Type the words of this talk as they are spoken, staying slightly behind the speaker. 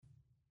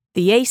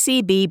The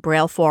ACB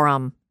Braille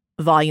Forum,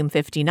 Volume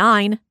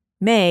 59,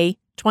 May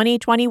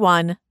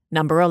 2021,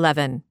 Number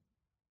 11.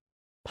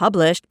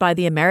 Published by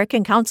the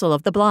American Council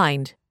of the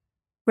Blind.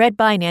 Read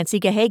by Nancy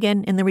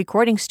Gahagan in the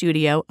recording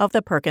studio of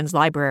the Perkins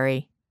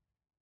Library.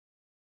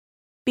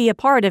 Be a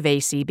part of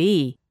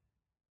ACB.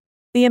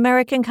 The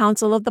American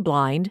Council of the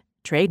Blind,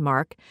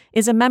 trademark,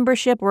 is a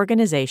membership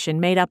organization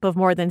made up of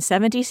more than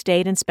 70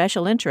 state and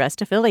special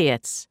interest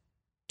affiliates.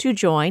 To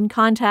join,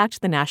 contact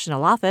the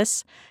national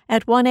office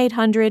at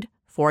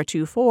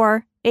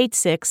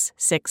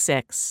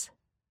 1-800-424-8666.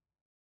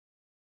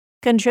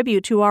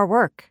 Contribute to our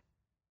work.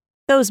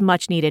 Those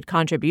much-needed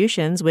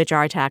contributions, which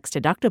are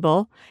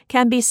tax-deductible,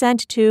 can be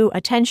sent to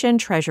Attention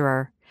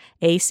Treasurer,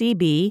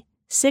 ACB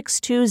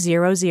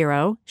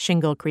 6200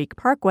 Shingle Creek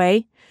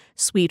Parkway,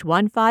 Suite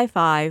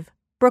 155,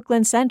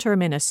 Brooklyn Center,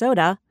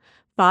 Minnesota,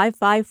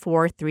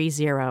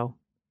 55430.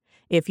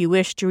 If you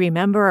wish to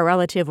remember a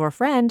relative or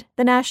friend,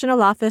 the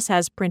National Office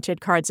has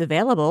printed cards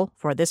available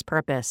for this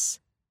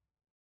purpose.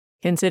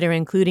 Consider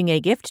including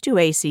a gift to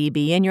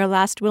ACB in your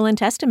last will and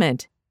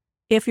testament.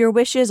 If your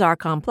wishes are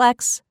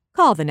complex,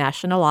 call the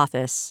National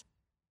Office.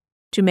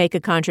 To make a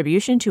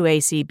contribution to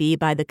ACB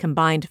by the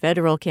combined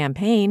federal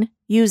campaign,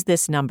 use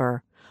this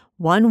number,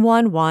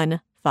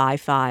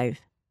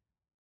 11155.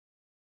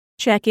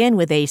 Check in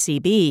with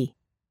ACB.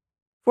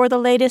 For the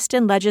latest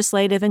in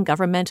legislative and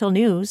governmental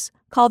news,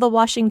 call the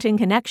Washington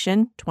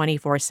Connection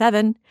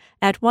 24/7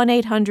 at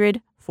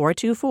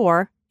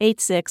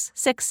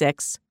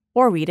 1-800-424-8666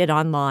 or read it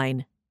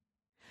online.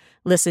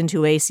 Listen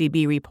to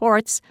ACB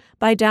reports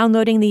by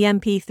downloading the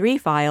MP3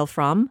 file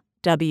from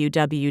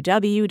www.acb.org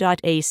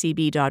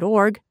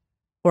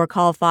or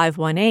call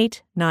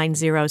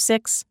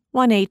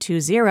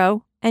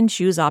 518-906-1820 and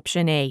choose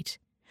option 8.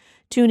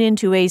 Tune in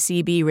to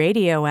ACB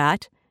Radio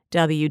at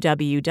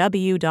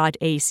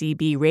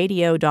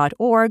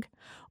www.acbradio.org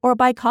or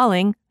by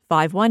calling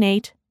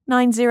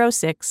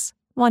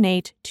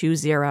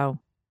 518-906-1820.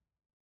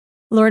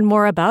 Learn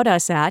more about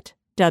us at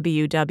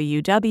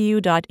www.acb.org.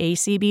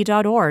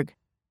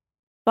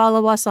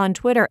 Follow us on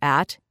Twitter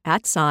at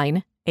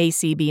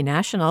 @ACB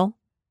National,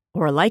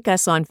 or like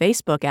us on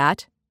Facebook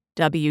at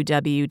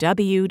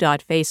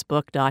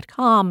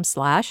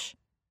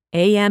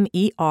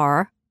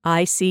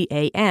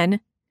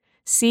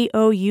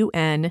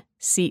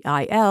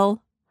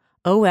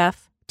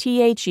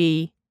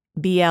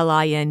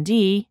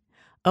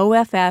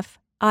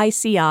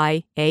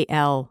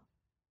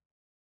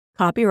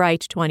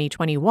Copyright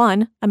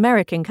 2021,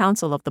 American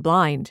Council of the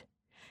Blind.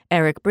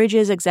 Eric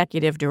Bridges,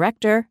 Executive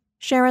Director.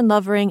 Sharon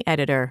Lovering,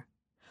 Editor.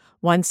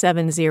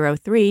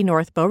 1703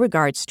 North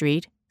Beauregard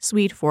Street,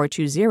 Suite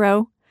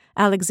 420,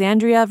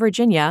 Alexandria,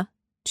 Virginia,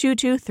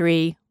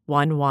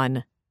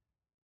 22311.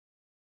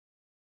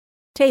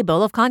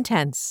 Table of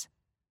Contents.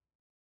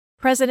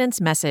 President's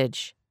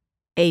Message.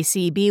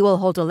 ACB will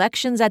hold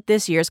elections at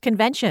this year's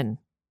convention.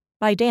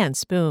 By Dan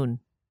Spoon.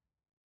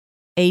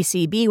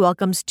 ACB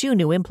welcomes 2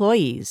 new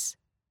employees.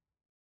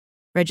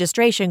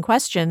 Registration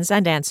Questions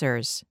and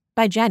Answers.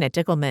 By Janet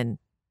Dickelman.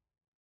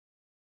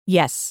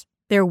 Yes,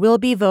 there will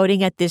be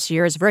voting at this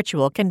year's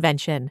virtual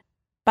convention.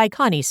 By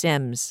Connie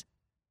Sims.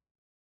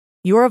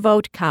 Your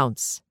Vote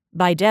Counts.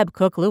 By Deb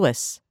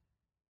Cook-Lewis.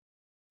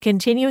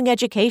 Continuing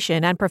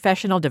Education and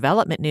Professional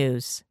Development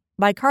News.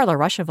 By Carla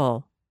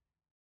Ruschival.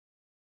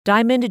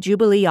 Diamond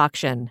Jubilee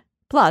Auction,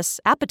 plus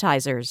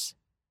appetizers.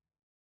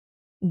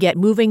 Get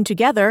Moving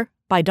Together.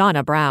 By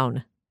Donna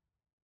Brown.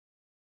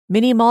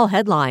 Mini Mall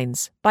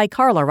Headlines. By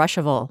Carla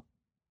Ruschival.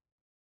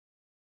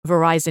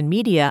 Verizon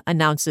Media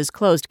announces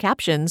closed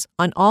captions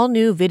on all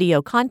new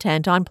video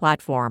content on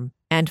platform,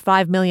 and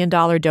 $5 million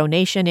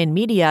donation in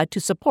media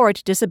to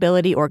support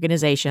disability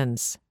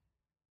organizations.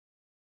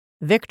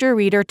 Victor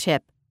Reader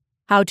Tip: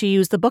 How to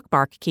Use the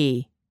Bookmark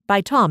Key.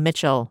 By Tom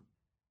Mitchell.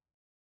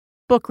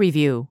 Book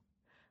Review: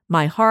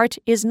 My Heart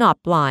is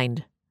Not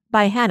Blind.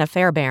 By Hannah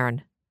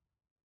Fairbairn.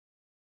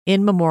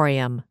 In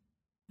Memoriam.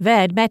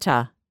 Ved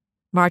Mehta,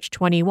 March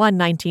 21,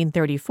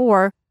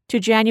 1934 to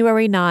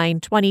January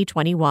 9,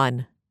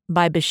 2021.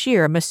 By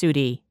Bashir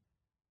Masudi.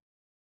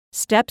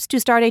 Steps to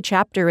Start a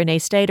Chapter in a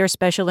State or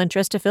Special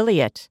Interest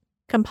Affiliate.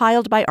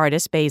 Compiled by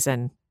Artis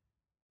Bazin.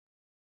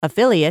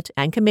 Affiliate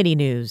and Committee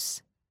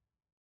News.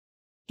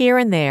 Here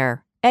and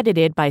There,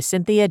 edited by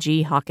Cynthia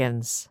G.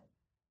 Hawkins.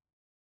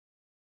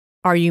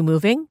 Are you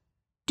moving?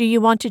 Do you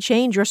want to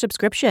change your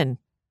subscription?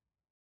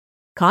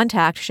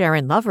 Contact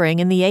Sharon Lovering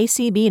in the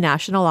ACB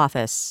National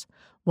Office,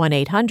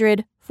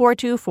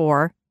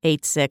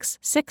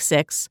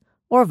 1-800-424-8666,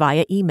 or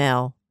via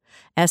email,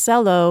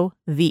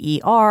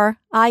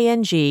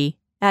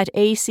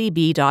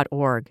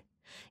 slovering@acb.org.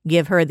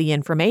 Give her the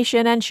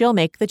information and she'll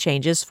make the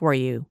changes for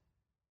you.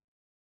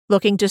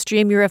 Looking to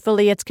stream your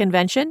affiliates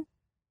convention?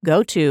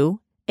 Go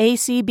to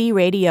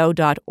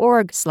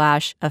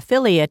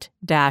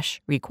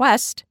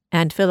acbradio.org/affiliate-request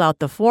and fill out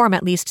the form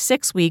at least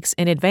 6 weeks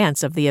in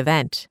advance of the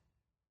event.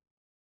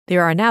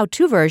 There are now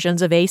 2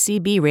 versions of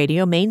ACB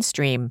Radio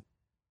Mainstream: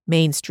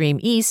 Mainstream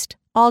East,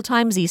 all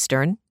times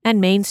Eastern, and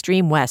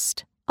Mainstream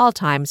West, all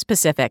times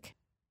Pacific.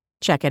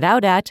 Check it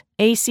out at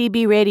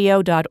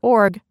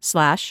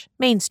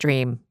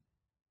acbradio.org/mainstream.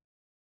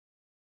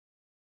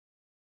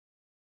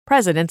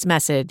 President's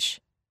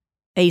Message.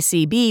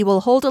 ACB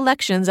will hold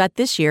elections at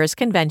this year's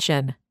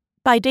convention.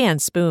 By Dan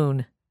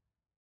Spoon.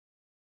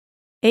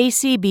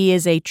 ACB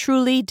is a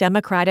truly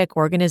democratic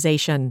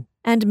organization,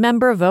 and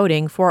member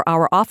voting for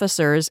our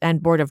officers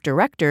and board of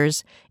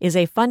directors is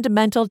a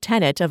fundamental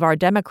tenet of our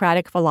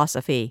democratic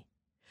philosophy.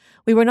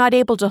 We were not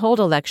able to hold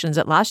elections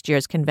at last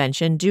year's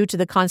convention due to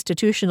the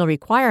constitutional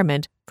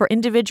requirement for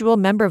individual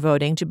member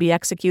voting to be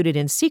executed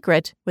in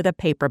secret with a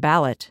paper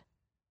ballot.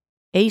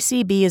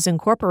 ACB is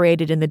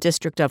incorporated in the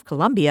District of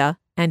Columbia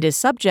and is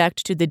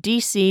subject to the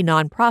D.C.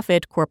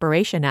 Nonprofit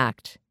Corporation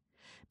Act.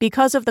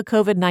 Because of the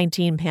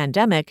COVID-19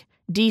 pandemic,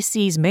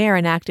 D.C.'s mayor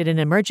enacted an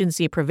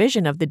emergency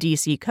provision of the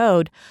D.C.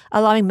 Code,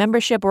 allowing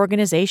membership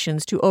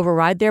organizations to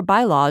override their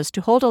bylaws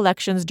to hold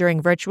elections during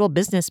virtual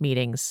business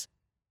meetings.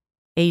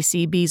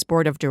 ACB's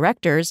Board of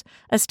Directors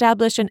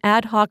established an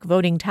ad hoc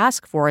voting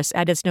task force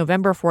at its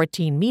November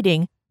 14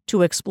 meeting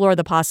to explore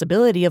the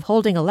possibility of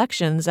holding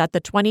elections at the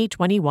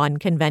 2021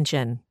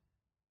 convention.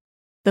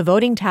 The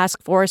voting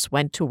task force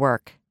went to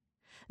work.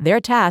 Their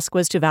task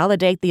was to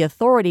validate the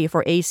authority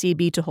for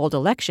ACB to hold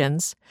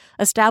elections,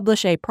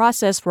 establish a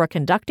process for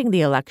conducting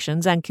the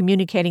elections, and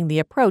communicating the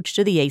approach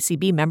to the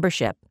ACB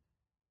membership.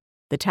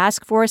 The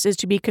task force is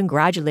to be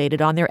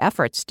congratulated on their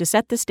efforts to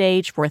set the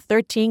stage for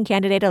 13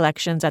 candidate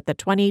elections at the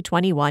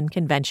 2021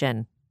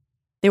 convention.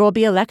 There will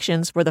be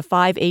elections for the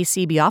 5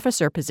 ACB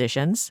officer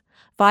positions,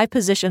 5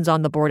 positions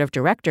on the Board of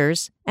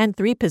Directors, and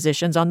 3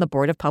 positions on the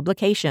Board of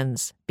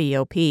Publications,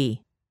 BOP.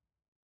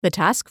 The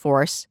task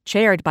force,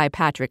 chaired by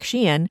Patrick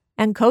Sheehan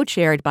and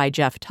co-chaired by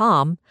Jeff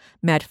Tom,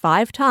 met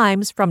 5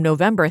 times from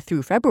November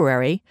through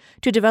February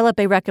to develop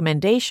a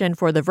recommendation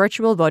for the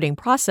virtual voting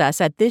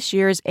process at this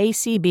year's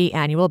ACB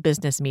annual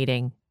business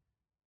meeting.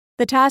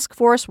 The task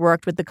force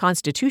worked with the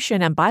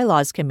Constitution and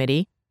Bylaws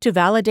Committee to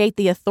validate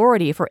the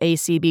authority for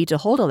ACB to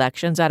hold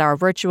elections at our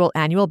virtual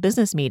annual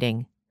business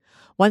meeting.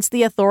 Once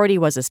the authority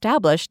was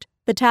established,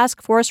 the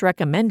task force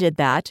recommended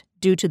that,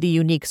 due to the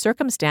unique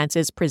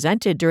circumstances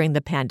presented during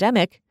the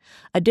pandemic,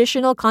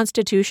 additional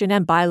Constitution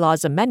and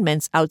bylaws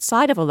amendments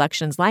outside of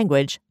elections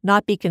language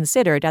not be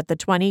considered at the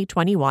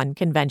 2021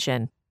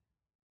 convention.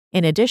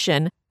 In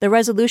addition, the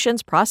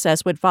resolutions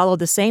process would follow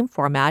the same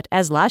format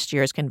as last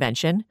year's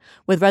convention,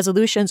 with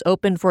resolutions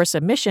open for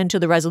submission to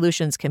the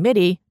Resolutions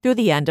Committee through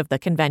the end of the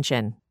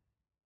convention.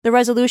 The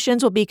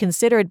resolutions will be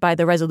considered by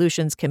the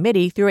Resolutions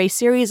Committee through a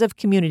series of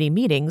community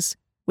meetings,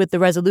 with the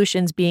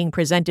resolutions being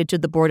presented to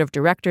the Board of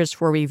Directors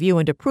for review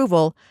and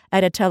approval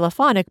at a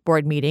telephonic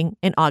board meeting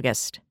in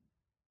August.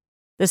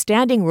 The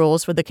standing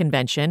rules for the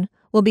convention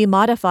will be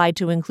modified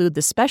to include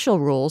the special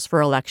rules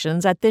for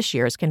elections at this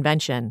year's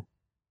convention.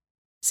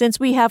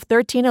 Since we have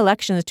 13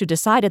 elections to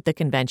decide at the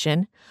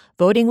convention,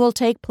 voting will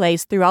take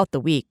place throughout the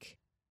week.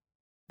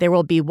 There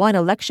will be 1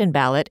 election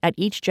ballot at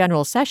each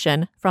general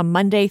session from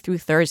Monday through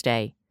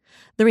Thursday.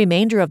 The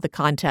remainder of the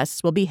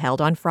contests will be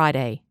held on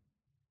Friday.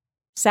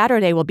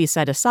 Saturday will be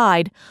set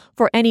aside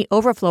for any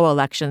overflow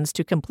elections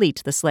to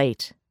complete the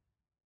slate.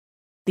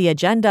 The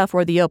agenda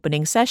for the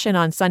opening session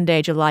on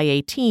Sunday, July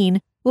 18,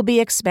 will be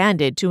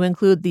expanded to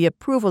include the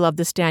approval of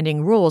the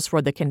standing rules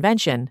for the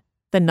convention,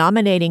 the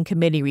nominating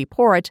committee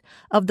report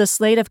of the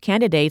slate of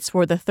candidates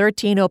for the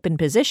 13 open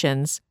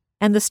positions,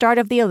 and the start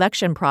of the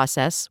election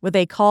process with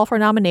a call for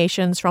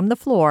nominations from the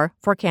floor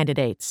for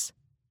candidates.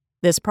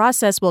 This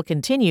process will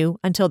continue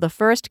until the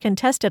first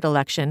contested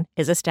election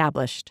is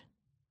established.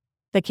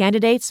 The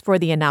candidates for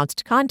the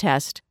announced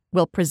contest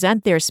will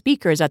present their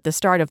speakers at the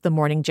start of the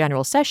morning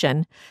general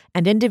session,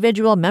 and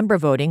individual member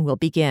voting will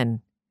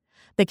begin.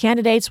 The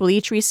candidates will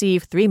each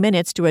receive 3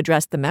 minutes to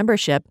address the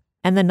membership,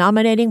 and the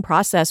nominating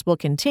process will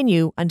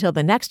continue until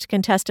the next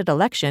contested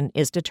election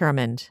is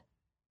determined.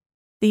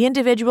 The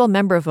individual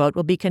member vote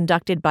will be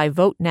conducted by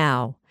Vote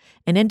Now,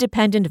 an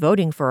independent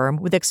voting firm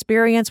with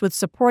experience with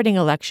supporting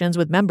elections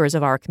with members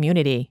of our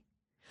community.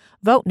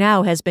 Vote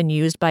Now has been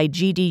used by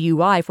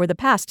GDUI for the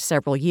past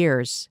several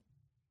years.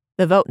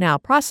 The Vote Now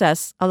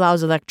process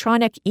allows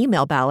electronic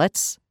email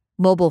ballots,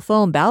 mobile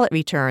phone ballot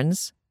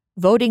returns,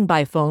 voting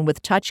by phone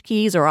with touch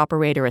keys or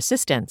operator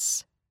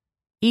assistance.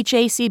 Each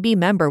ACB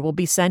member will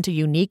be sent a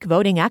unique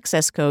voting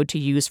access code to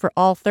use for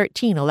all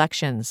 13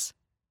 elections.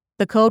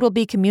 The code will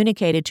be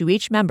communicated to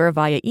each member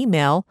via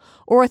email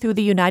or through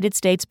the United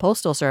States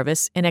Postal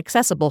Service in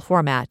accessible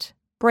format,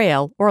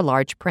 Braille or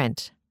large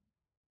print.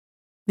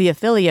 The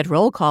affiliate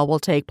roll call will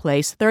take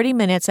place 30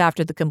 minutes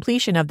after the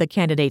completion of the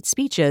candidate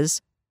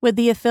speeches, with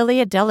the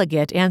affiliate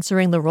delegate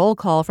answering the roll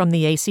call from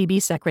the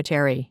ACB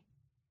secretary.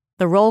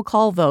 The roll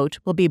call vote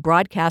will be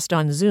broadcast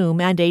on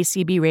Zoom and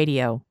ACB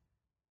radio.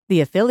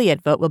 The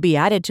affiliate vote will be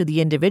added to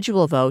the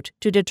individual vote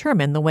to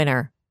determine the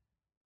winner.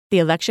 The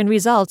election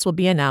results will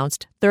be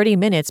announced 30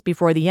 minutes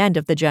before the end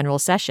of the general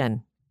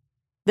session.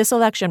 This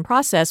election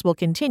process will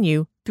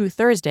continue through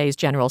Thursday's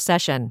general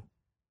session.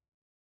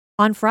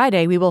 On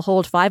Friday, we will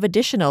hold 5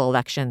 additional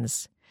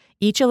elections.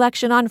 Each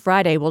election on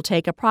Friday will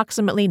take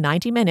approximately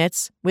 90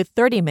 minutes, with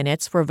 30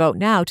 minutes for Vote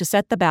Now to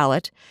set the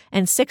ballot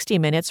and 60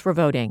 minutes for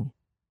voting.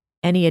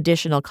 Any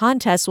additional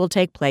contests will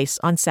take place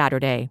on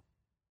Saturday.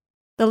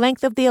 The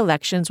length of the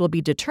elections will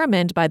be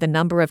determined by the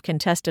number of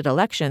contested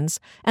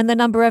elections and the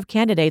number of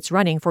candidates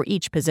running for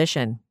each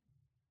position.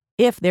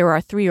 If there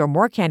are 3 or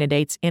more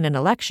candidates in an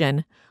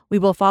election, we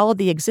will follow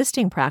the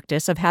existing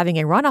practice of having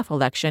a runoff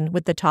election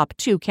with the top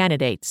 2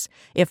 candidates,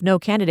 if no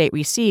candidate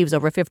receives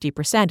over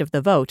 50% of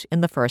the vote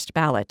in the first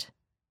ballot.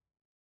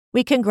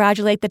 We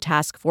congratulate the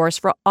task force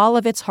for all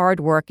of its hard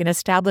work in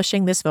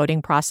establishing this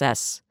voting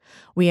process.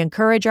 We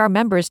encourage our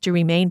members to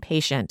remain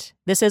patient.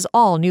 This is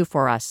all new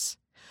for us.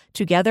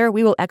 Together,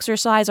 we will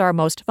exercise our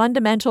most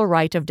fundamental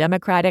right of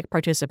democratic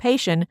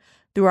participation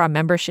through our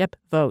membership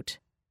vote.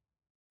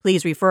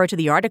 Please refer to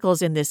the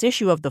articles in this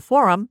issue of the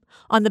Forum,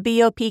 on the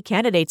BOP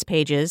candidates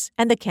pages,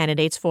 and the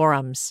candidates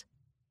forums.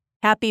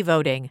 Happy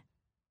voting!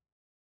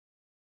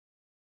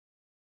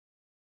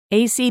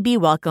 ACB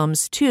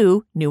welcomes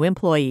 2 new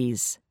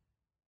employees.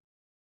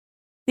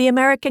 The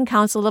American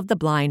Council of the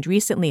Blind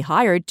recently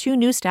hired 2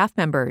 new staff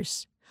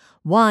members.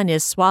 One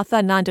is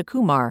Swatha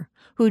Nandakumar,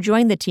 who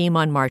joined the team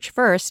on March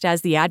 1st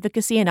as the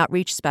Advocacy and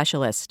Outreach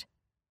Specialist.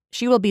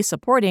 She will be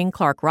supporting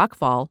Clark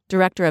Rockfall,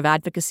 Director of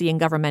Advocacy and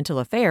Governmental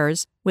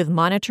Affairs, with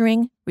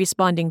monitoring,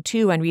 responding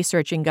to and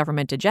researching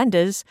government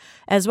agendas,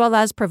 as well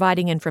as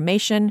providing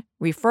information,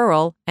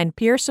 referral, and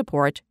peer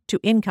support to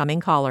incoming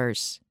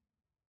callers.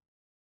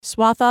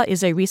 Swatha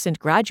is a recent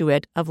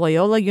graduate of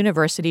Loyola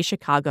University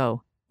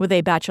Chicago, with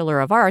a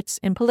Bachelor of Arts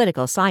in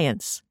Political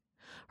Science.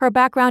 Her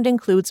background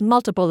includes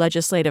multiple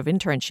legislative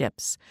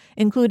internships,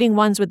 including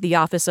ones with the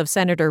Office of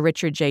Senator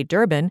Richard J.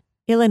 Durbin,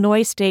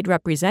 Illinois State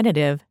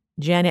Representative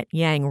Janet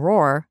Yang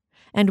Rohr,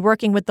 and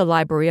working with the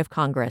Library of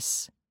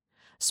Congress.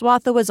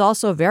 Swatha was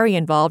also very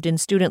involved in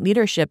student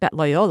leadership at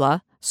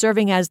Loyola,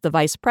 serving as the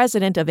Vice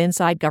President of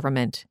Inside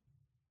Government.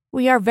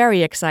 We are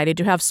very excited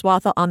to have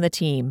Swatha on the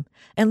team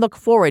and look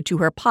forward to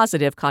her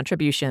positive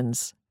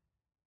contributions.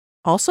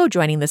 Also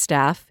joining the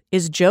staff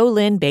is Jo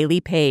Lynn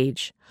Bailey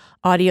Page,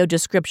 Audio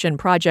Description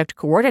Project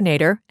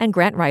Coordinator and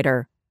Grant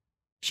Writer.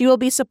 She will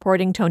be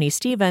supporting Tony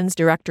Stevens,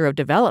 Director of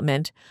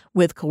Development,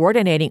 with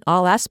coordinating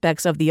all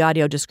aspects of the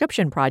Audio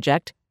Description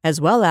Project,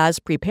 as well as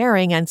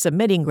preparing and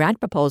submitting grant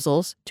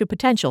proposals to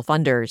potential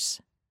funders.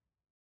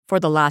 For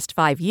the last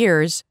 5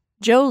 years,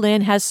 Jo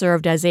Lynn has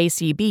served as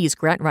ACB's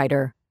grant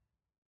writer.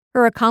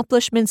 Her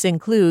accomplishments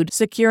include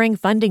securing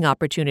funding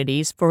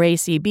opportunities for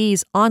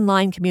ACB's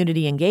online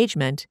community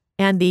engagement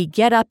and the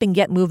Get Up and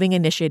Get Moving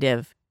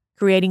initiative,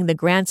 creating the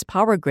grants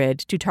power grid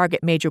to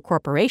target major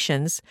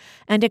corporations,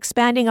 and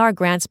expanding our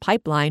grants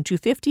pipeline to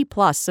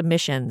 50-plus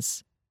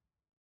submissions.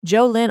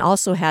 Jo Lynn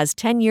also has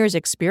 10 years'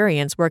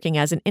 experience working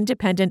as an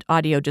independent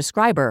audio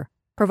describer,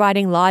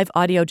 providing live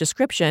audio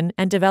description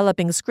and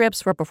developing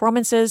scripts for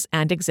performances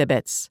and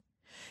exhibits.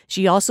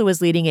 She also is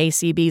leading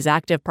ACB's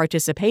active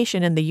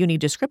participation in the Uni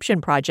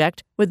Description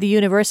Project with the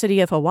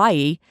University of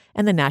Hawaii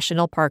and the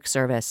National Park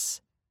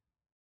Service.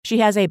 She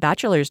has a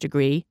bachelor's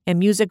degree in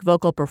music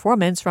vocal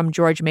performance from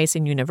George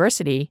Mason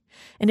University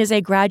and is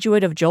a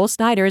graduate of Joel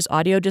Snyder's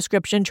Audio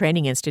Description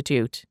Training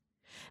Institute.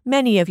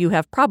 Many of you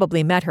have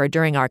probably met her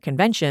during our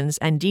conventions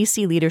and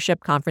DC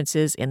leadership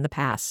conferences in the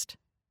past.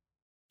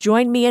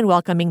 Join me in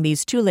welcoming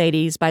these 2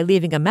 ladies by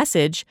leaving a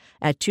message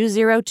at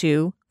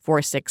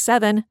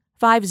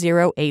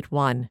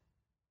 202-467-5081.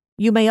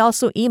 You may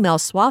also email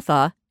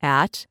Swatha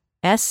at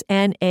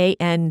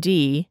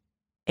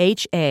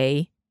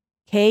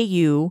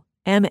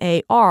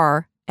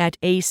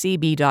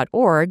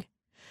snandkumar@acb.org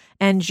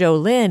and Jo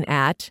Lynn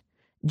at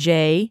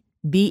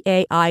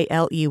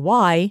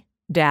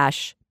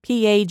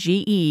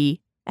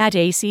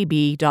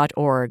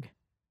jbailey-page@acb.org.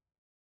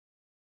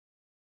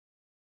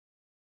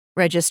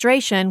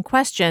 Registration,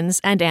 Questions,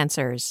 and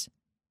Answers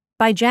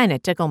by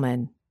Janet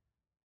Dickelman.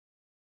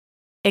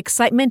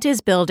 Excitement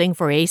is building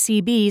for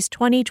ACB's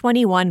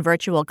 2021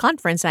 virtual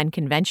conference and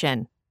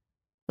convention.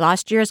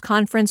 Last year's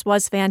conference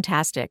was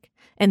fantastic,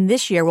 and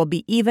this year will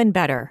be even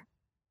better.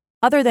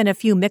 Other than a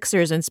few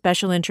mixers and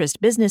special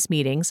interest business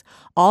meetings,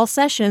 all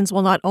sessions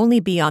will not only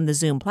be on the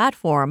Zoom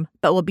platform,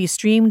 but will be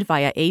streamed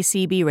via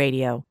ACB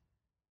Radio.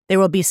 There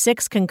will be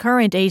 6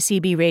 concurrent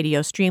ACB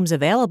Radio streams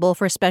available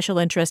for special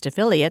interest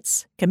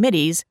affiliates,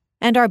 committees,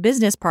 and our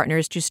business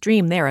partners to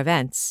stream their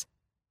events.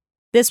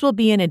 This will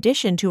be in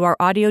addition to our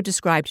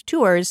audio-described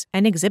tours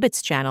and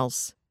exhibits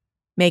channels.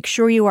 Make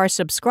sure you are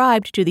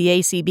subscribed to the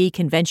ACB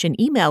Convention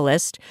email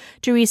list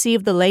to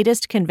receive the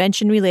latest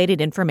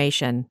convention-related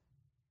information.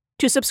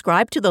 To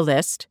subscribe to the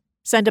list,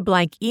 send a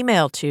blank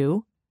email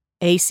to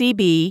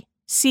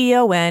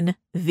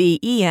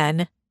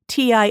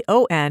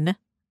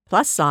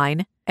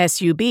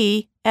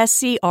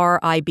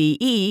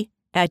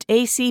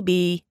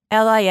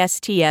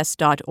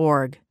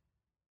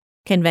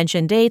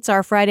Convention dates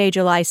are Friday,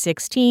 July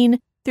 16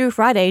 through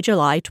Friday,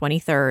 July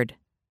 23rd.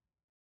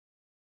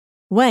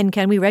 When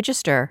can we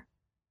register?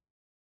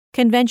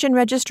 Convention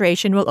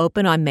registration will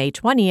open on May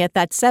 20th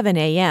at 7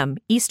 a.m.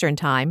 Eastern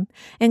Time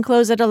and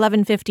close at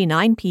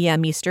 11:59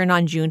 p.m. Eastern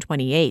on June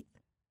 28th.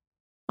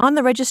 On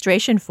the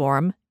registration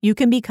form, you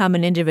can become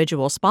an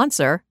individual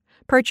sponsor,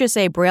 purchase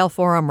a Braille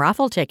Forum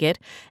raffle ticket,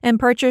 and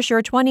purchase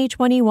your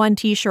 2021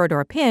 t-shirt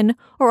or pin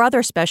or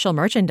other special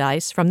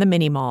merchandise from the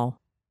Mini Mall.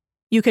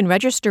 You can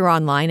register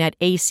online at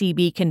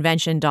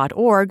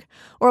acbconvention.org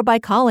or by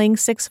calling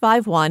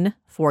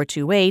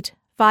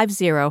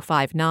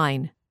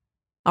 651-428-5059.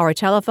 Our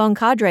telephone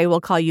cadre will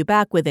call you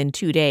back within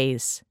 2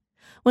 days.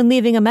 When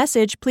leaving a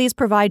message, please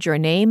provide your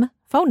name,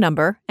 phone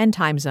number, and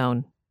time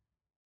zone.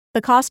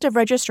 The cost of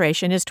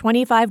registration is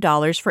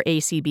 $25 for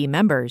ACB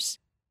members.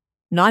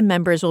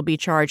 Non-members will be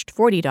charged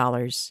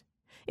 $40.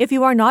 If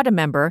you are not a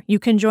member, you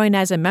can join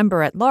as a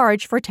member at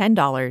large for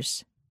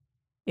 $10.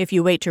 If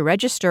you wait to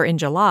register in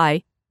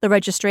July, the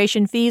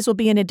registration fees will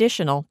be an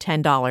additional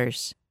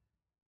 $10.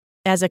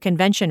 As a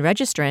convention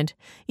registrant,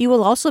 you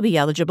will also be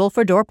eligible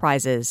for door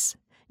prizes.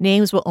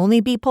 Names will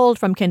only be pulled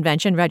from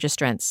convention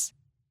registrants.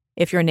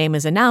 If your name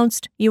is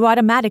announced, you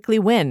automatically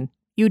win.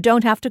 You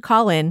don't have to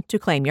call in to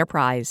claim your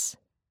prize.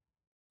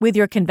 With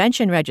your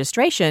convention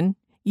registration,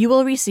 you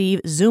will receive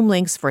Zoom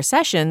links for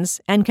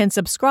sessions and can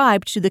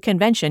subscribe to the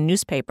convention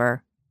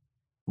newspaper.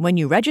 When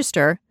you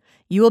register,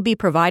 you will be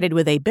provided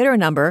with a bidder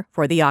number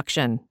for the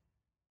auction.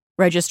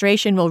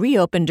 Registration will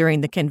reopen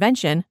during the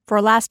convention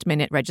for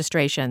last-minute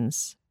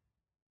registrations.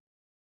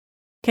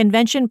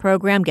 Convention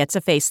program gets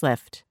a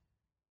facelift.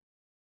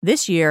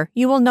 This year,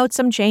 you will note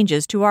some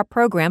changes to our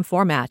program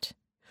format.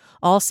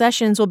 All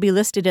sessions will be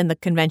listed in the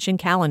convention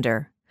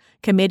calendar.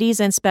 Committees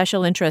and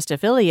special interest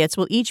affiliates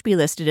will each be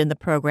listed in the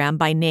program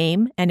by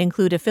name and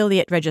include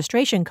affiliate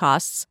registration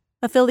costs,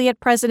 affiliate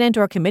president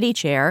or committee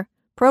chair,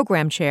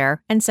 program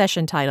chair, and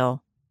session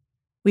title.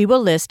 We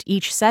will list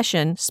each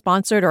session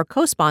sponsored or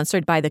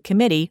co-sponsored by the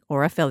committee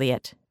or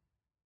affiliate.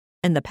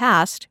 In the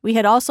past, we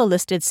had also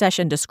listed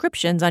session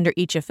descriptions under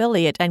each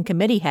affiliate and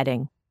committee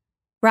heading.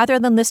 Rather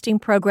than listing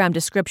program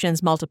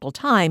descriptions multiple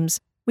times,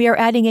 we are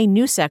adding a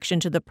new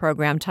section to the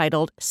program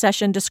titled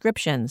Session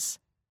Descriptions.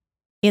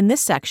 In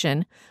this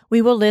section,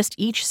 we will list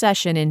each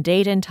session in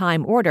date and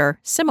time order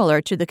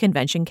similar to the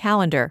convention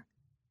calendar.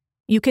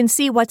 You can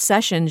see what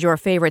sessions your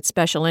favorite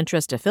special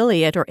interest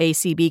affiliate or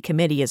ACB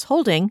committee is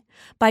holding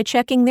by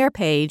checking their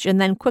page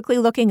and then quickly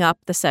looking up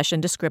the session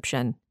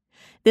description.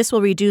 This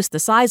will reduce the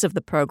size of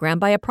the program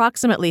by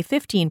approximately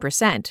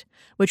 15%,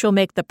 which will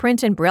make the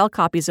print and Braille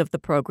copies of the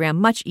program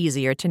much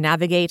easier to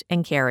navigate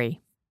and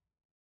carry.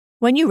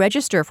 When you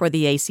register for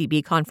the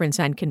ACB Conference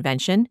and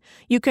Convention,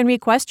 you can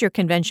request your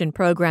convention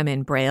program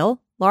in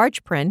Braille,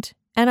 large print,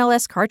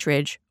 NLS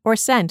cartridge, or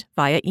sent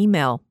via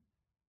email.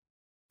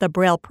 The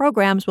Braille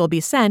programs will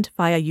be sent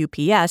via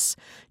UPS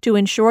to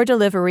ensure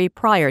delivery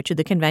prior to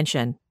the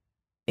convention.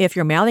 If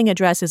your mailing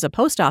address is a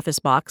post office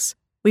box,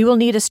 we will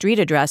need a street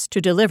address to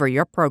deliver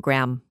your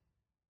program.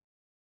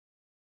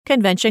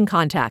 Convention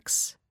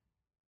contacts.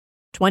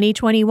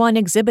 2021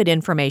 exhibit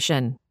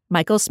information.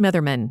 Michael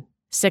Smitherman,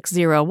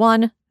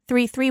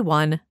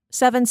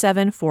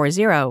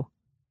 601-331-7740.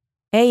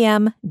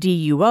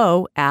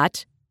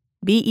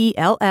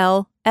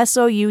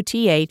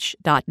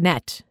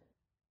 amduo@bellsouth.net.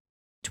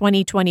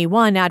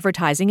 2021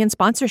 advertising and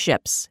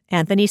sponsorships.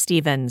 Anthony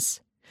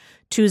Stevens,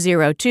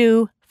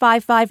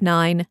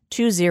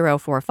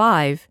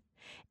 202-559-2045.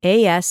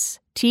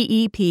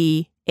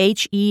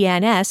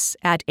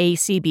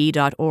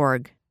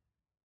 ASTEPHENS@acb.org.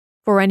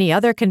 For any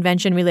other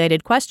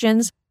convention-related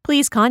questions,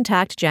 please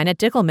contact Janet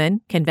Dickelman,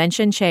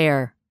 Convention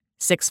Chair,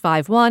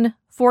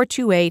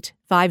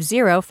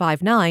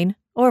 651-428-5059,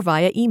 or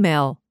via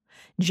email,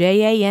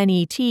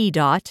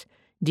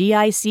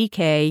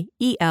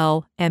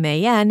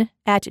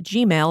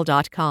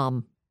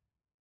 janet.dickelman@gmail.com.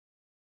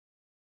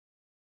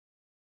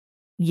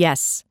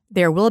 Yes,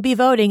 there will be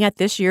voting at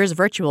this year's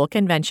virtual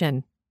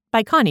convention.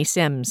 By Connie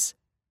Sims.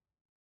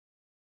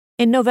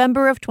 In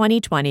November of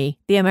 2020,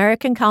 the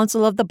American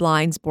Council of the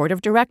Blind's Board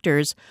of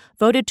Directors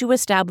voted to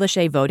establish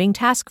a voting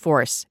task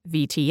force,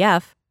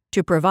 VTF,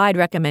 to provide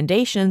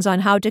recommendations on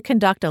how to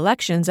conduct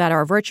elections at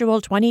our virtual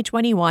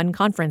 2021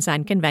 conference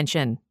and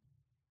convention.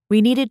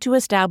 We needed to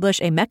establish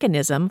a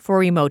mechanism for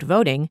remote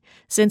voting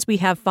since we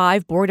have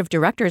 5 Board of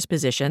Directors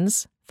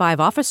positions,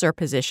 5 officer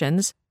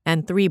positions,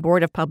 and 3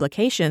 Board of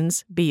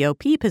Publications,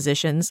 BOP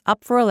positions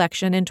up for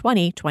election in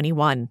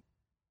 2021.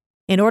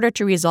 In order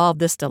to resolve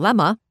this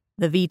dilemma,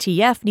 the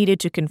VTF needed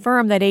to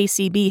confirm that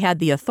ACB had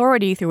the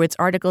authority through its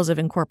Articles of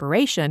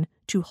Incorporation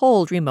to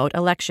hold remote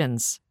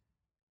elections.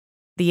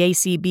 The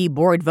ACB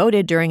board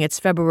voted during its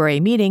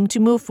February meeting to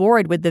move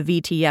forward with the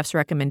VTF's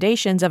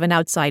recommendations of an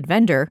outside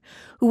vendor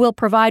who will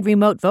provide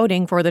remote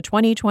voting for the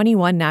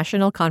 2021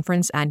 National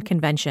Conference and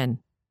Convention.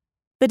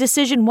 The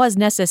decision was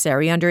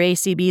necessary under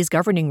ACB's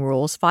governing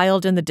rules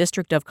filed in the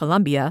District of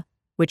Columbia,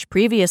 which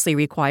previously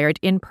required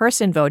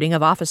in-person voting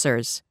of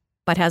officers,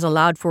 but has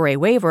allowed for a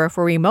waiver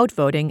for remote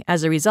voting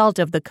as a result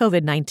of the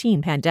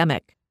COVID-19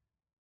 pandemic.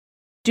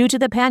 Due to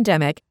the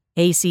pandemic,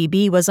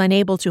 ACB was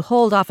unable to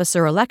hold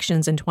officer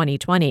elections in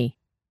 2020.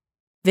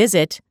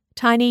 Visit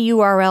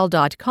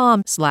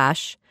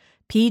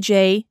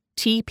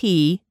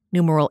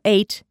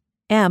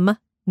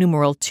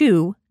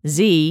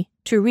tinyurl.com/pjtp8M2Z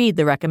to read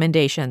the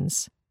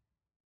recommendations.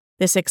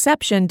 This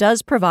exception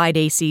does provide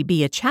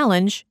ACB a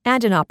challenge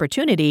and an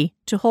opportunity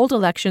to hold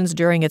elections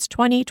during its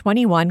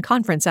 2021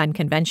 conference and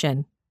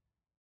convention.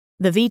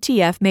 The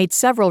VTF made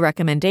several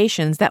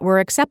recommendations that were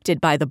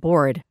accepted by the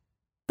board.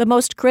 The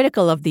most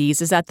critical of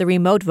these is that the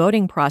remote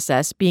voting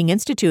process being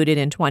instituted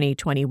in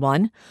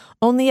 2021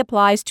 only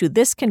applies to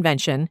this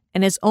convention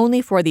and is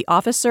only for the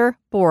officer,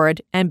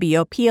 board, and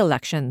BOP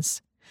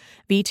elections.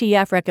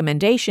 VTF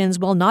recommendations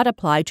will not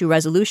apply to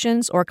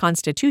resolutions or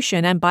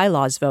constitution and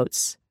bylaws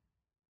votes.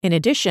 In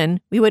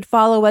addition, we would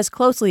follow as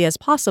closely as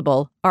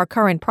possible our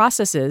current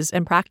processes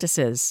and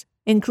practices,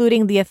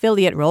 including the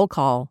affiliate roll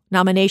call,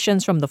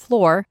 nominations from the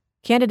floor,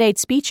 candidate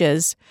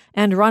speeches,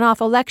 and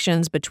runoff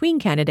elections between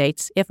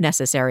candidates if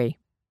necessary.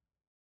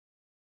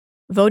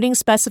 Voting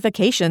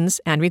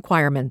specifications and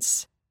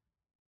requirements.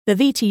 The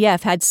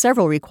VTF had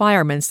several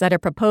requirements that a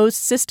proposed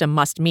system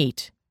must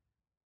meet.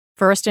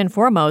 First and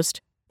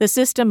foremost, the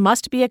system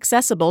must be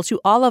accessible to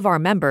all of our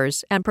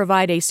members and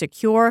provide a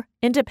secure,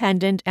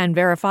 independent, and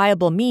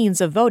verifiable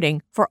means of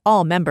voting for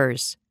all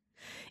members.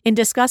 In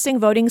discussing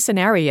voting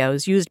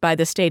scenarios used by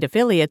the state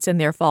affiliates in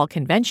their fall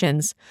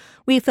conventions,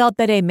 we felt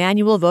that a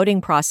manual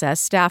voting process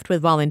staffed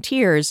with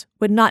volunteers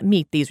would not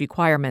meet these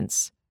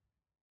requirements.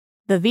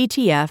 The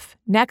VTF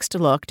next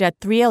looked at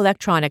 3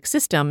 electronic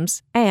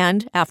systems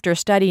and, after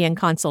study and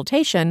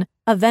consultation,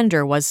 a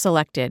vendor was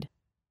selected.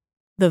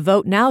 The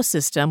Vote Now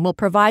system will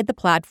provide the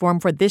platform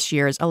for this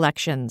year's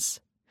elections.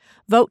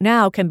 Vote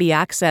Now can be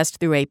accessed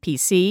through a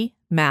PC,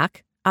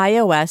 Mac,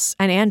 iOS,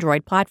 and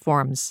Android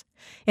platforms.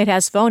 It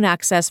has phone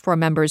access for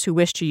members who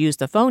wish to use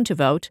the phone to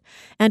vote,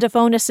 and a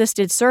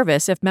phone-assisted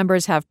service if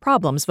members have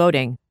problems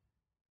voting.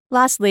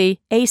 Lastly,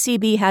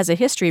 ACB has a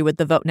history with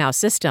the Vote Now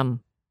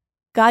system.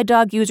 Guide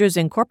Dog Users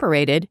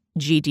Incorporated,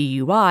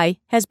 GDUI,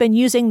 has been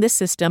using this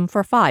system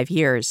for 5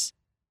 years.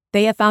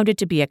 They have found it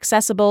to be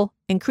accessible,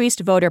 increased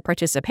voter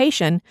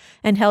participation,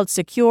 and held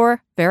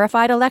secure,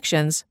 verified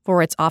elections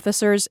for its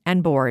officers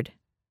and board.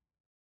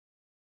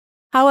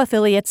 How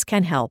affiliates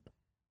can help.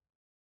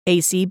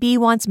 ACB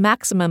wants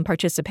maximum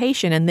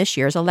participation in this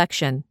year's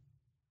election.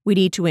 We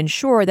need to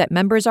ensure that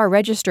members are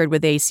registered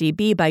with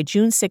ACB by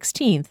June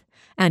 16th,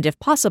 and if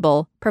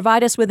possible,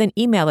 provide us with an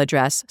email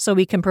address so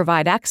we can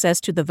provide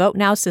access to the Vote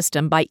Now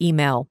system by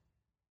email.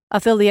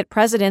 Affiliate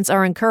presidents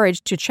are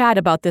encouraged to chat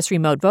about this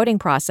remote voting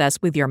process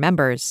with your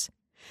members.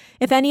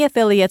 If any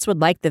affiliates would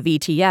like the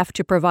VTF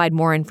to provide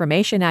more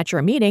information at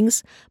your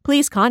meetings,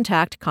 please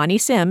contact Connie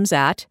Sims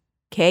at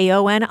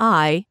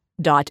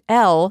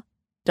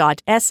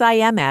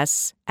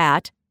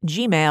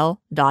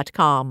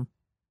koni.l.sims@gmail.com.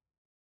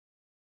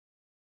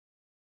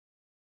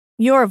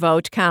 Your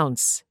Vote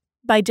Counts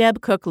by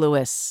Deb Cook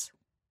Lewis.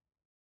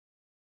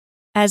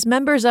 As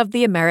members of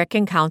the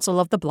American Council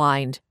of the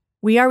Blind,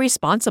 we are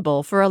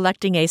responsible for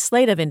electing a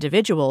slate of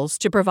individuals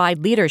to provide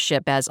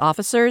leadership as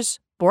officers,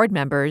 board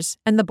members,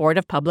 and the Board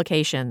of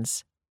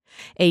Publications.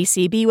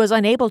 ACB was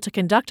unable to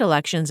conduct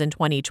elections in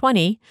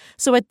 2020,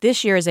 so at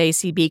this year's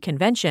ACB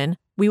convention,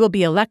 we will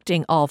be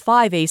electing all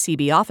 5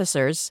 ACB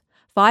officers,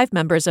 5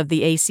 members of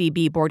the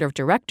ACB Board of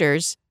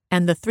Directors,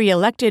 and the 3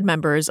 elected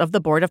members of the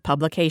Board of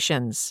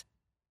Publications.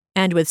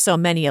 And with so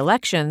many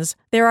elections,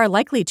 there are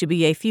likely to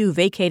be a few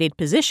vacated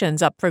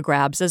positions up for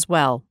grabs as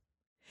well.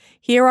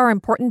 Here are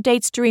important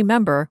dates to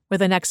remember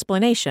with an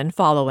explanation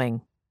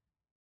following.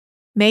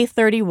 May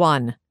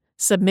 31.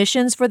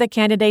 Submissions for the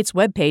candidates'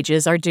 web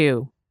pages are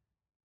due.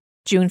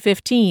 June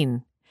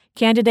 15.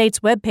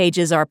 Candidates' web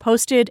pages are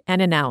posted and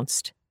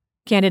announced.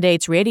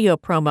 Candidates' radio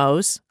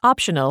promos,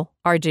 optional,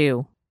 are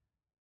due.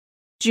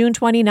 June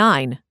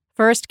 29.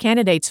 First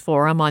Candidates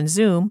Forum on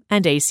Zoom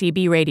and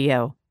ACB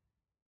Radio.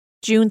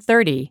 June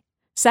 30.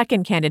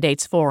 Second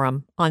Candidates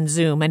Forum on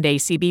Zoom and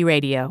ACB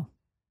Radio.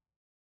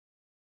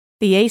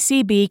 The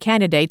ACB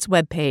Candidates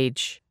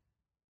webpage.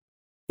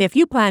 If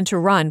you plan to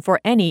run for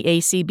any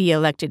ACB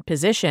elected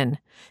position,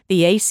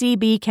 the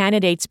ACB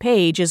Candidates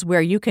page is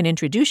where you can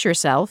introduce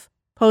yourself,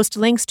 post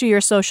links to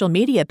your social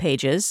media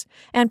pages,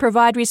 and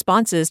provide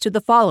responses to the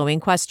following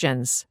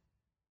questions.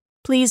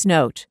 Please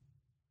note,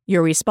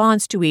 your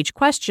response to each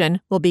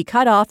question will be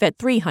cut off at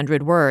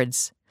 300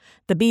 words.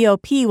 The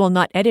BOP will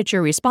not edit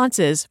your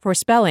responses for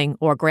spelling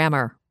or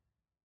grammar.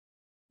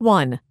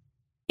 1.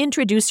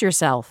 Introduce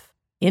yourself.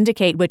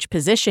 Indicate which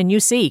position you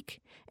seek,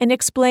 and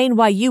explain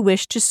why you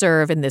wish to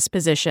serve in this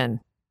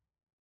position.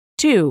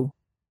 2.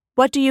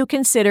 What do you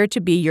consider to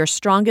be your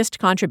strongest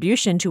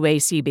contribution to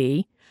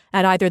ACB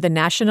at either the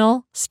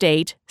national,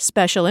 state,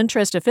 special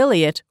interest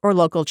affiliate, or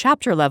local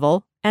chapter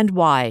level, and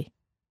why?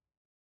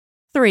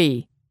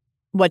 3.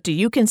 What do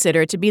you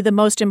consider to be the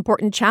most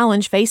important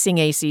challenge facing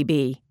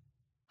ACB?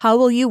 How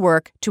will you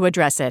work to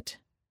address it?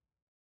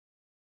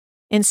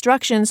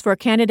 Instructions for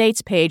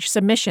candidates page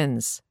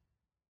submissions.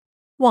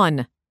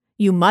 1.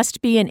 You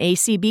must be an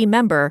ACB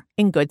member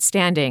in good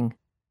standing.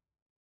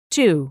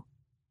 2.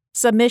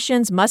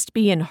 Submissions must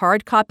be in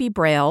hard copy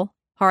Braille,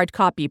 hard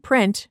copy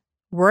print,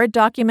 Word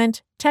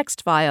document,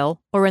 text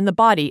file, or in the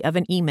body of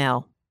an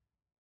email.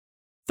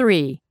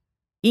 3.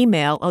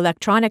 Email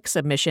electronic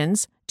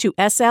submissions to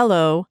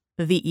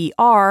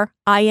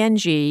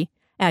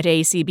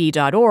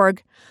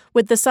slovering@acb.org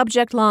with the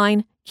subject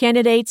line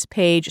Candidates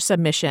Page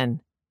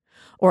Submission,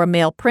 or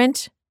mail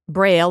print,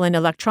 Braille, and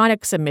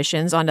electronic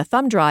submissions on a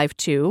thumb drive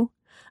to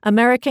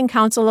American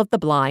Council of the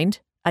Blind,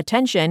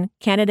 Attention,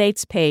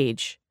 Candidates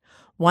Page,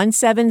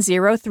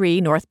 1703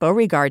 North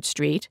Beauregard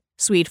Street,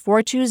 Suite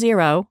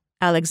 420,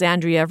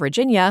 Alexandria,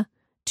 Virginia,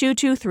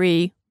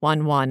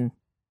 22311.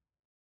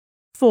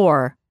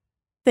 4.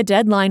 The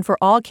deadline for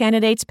all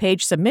candidates'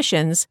 page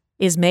submissions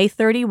is May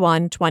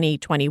 31,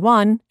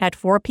 2021 at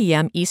 4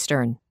 p.m.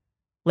 Eastern.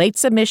 Late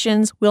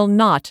submissions will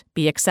not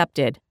be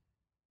accepted.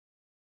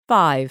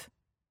 5.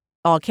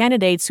 All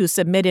candidates who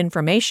submit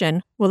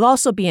information will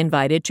also be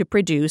invited to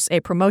produce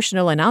a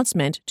promotional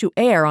announcement to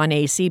air on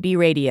ACB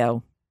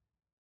Radio.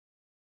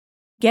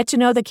 Get to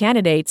know the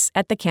candidates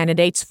at the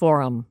Candidates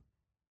Forum.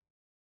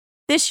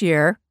 This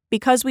year,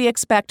 because we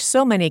expect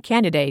so many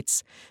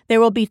candidates, there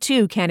will be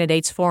 2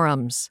 candidates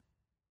forums.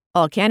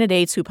 All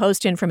candidates who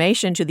post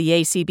information to the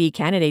ACB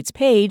candidates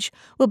page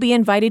will be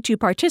invited to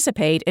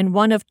participate in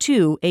one of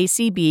 2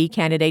 ACB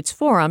candidates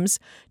forums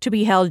to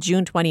be held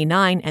June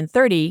 29 and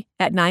 30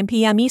 at 9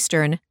 p.m.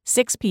 Eastern,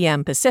 6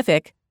 p.m.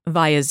 Pacific,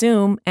 via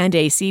Zoom and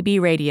ACB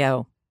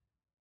Radio.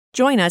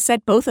 Join us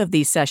at both of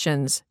these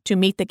sessions to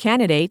meet the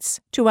candidates,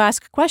 to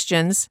ask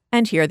questions,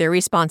 and hear their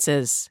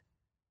responses.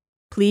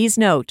 Please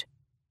note,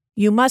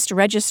 you must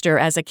register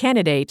as a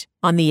candidate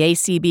on the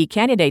ACB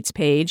Candidates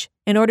page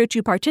in order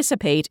to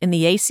participate in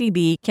the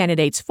ACB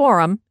Candidates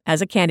Forum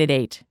as a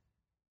candidate.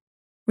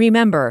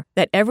 Remember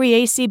that every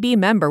ACB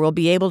member will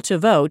be able to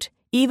vote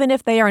even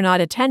if they are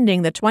not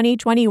attending the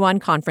 2021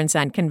 conference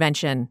and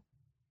convention.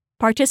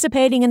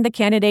 Participating in the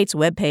candidates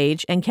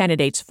webpage and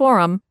candidates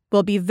forum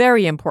will be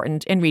very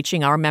important in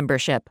reaching our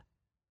membership.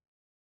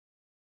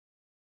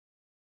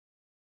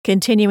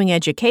 Continuing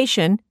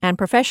Education and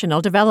Professional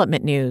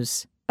Development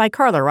News by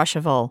Carla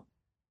Ruschival.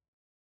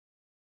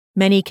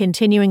 Many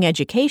continuing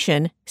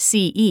education,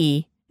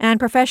 CE, and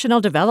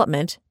professional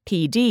development,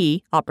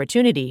 PD,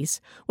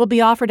 opportunities will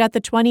be offered at the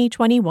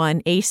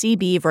 2021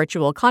 ACB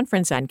Virtual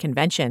Conference and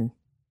Convention.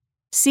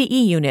 CE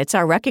units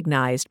are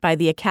recognized by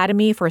the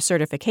Academy for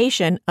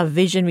Certification of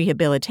Vision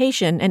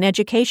Rehabilitation and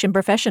Education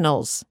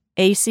Professionals,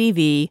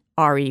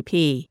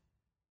 ACV-REP.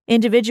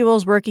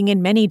 Individuals working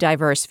in many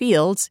diverse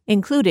fields,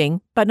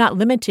 including, but not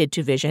limited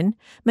to vision,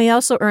 may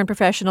also earn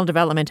professional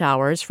development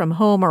hours from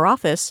home or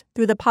office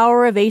through the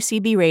power of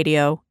ACB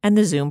Radio and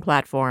the Zoom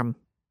platform.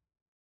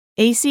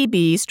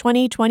 ACB's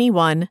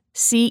 2021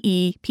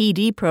 CE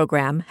PD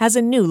program has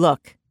a new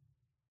look.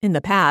 In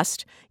the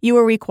past, you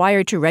were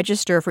required to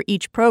register for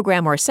each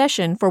program or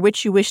session for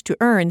which you wish to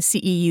earn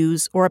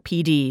CEUs or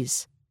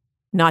PDs.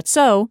 Not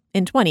so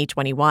in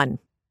 2021.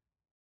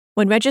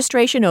 When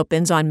registration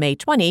opens on May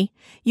 20,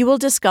 you will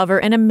discover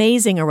an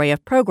amazing array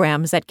of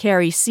programs that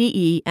carry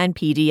CE and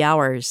PD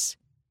hours.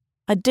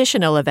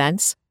 Additional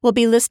events will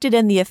be listed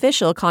in the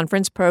official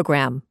conference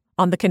program,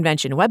 on the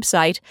convention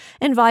website,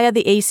 and via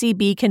the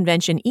ACB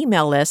convention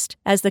email list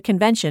as the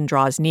convention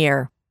draws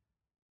near.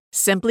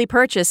 Simply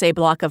purchase a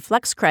block of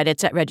Flex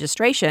credits at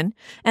registration,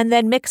 and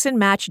then mix and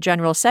match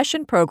general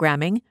session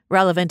programming,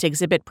 relevant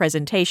exhibit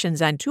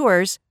presentations and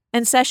tours,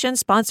 and sessions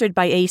sponsored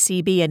by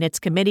ACB and its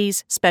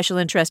committees, special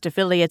interest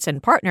affiliates,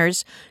 and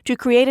partners to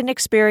create an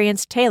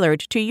experience tailored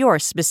to your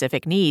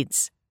specific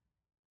needs.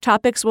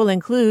 Topics will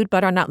include,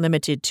 but are not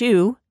limited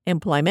to,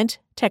 employment,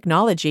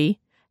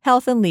 technology,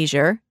 health and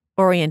leisure,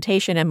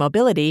 orientation and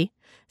mobility,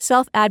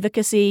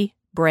 self-advocacy,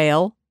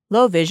 Braille,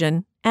 low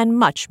vision, and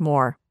much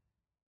more.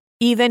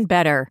 Even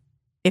better,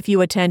 if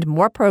you attend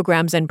more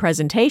programs and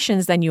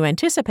presentations than you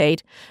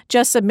anticipate,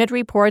 just submit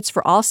reports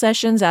for all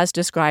sessions as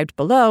described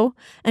below,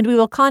 and we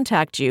will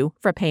contact you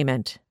for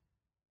payment.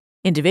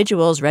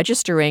 Individuals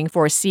registering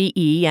for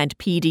CE and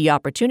PD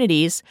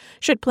opportunities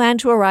should plan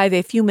to arrive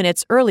a few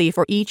minutes early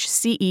for each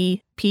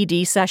CE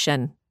PD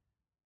session.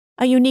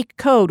 A unique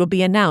code will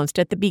be announced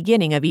at the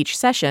beginning of each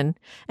session,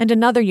 and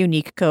another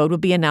unique code will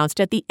be announced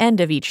at the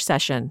end of each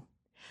session.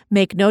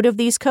 Make note of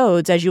these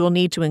codes as you will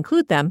need to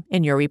include them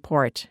in your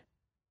report.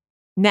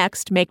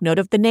 Next, make note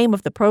of the name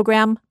of the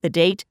program, the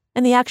date,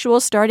 and the actual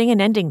starting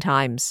and ending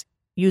times.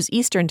 Use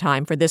Eastern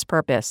Time for this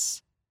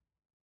purpose.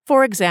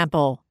 For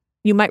example,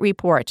 you might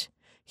report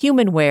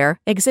Humanware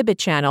Exhibit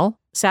Channel,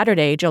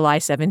 Saturday, July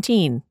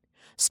 17.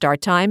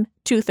 Start time,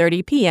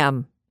 2:30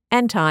 p.m.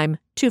 End time,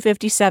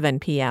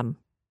 2:57 p.m.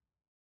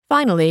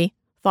 Finally,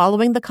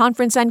 following the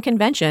conference and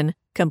convention,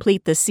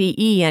 complete the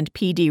CE and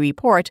PD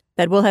report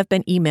that will have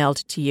been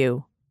emailed to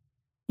you.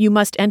 You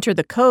must enter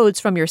the codes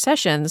from your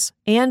sessions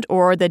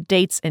and/or the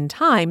dates and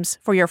times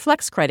for your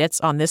Flex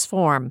credits on this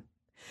form.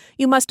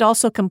 You must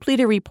also complete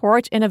a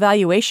report and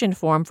evaluation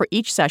form for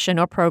each session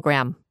or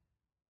program.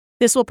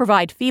 This will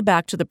provide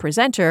feedback to the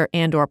presenter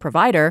and/or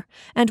provider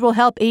and will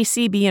help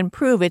ACB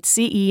improve its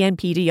CE and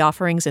PD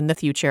offerings in the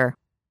future.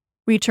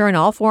 Return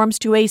all forms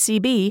to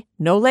ACB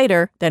no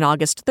later than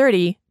August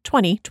 30,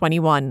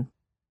 2021.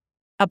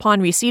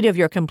 Upon receipt of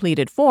your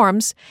completed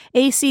forms,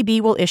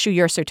 ACB will issue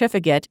your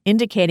certificate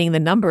indicating the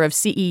number of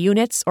CE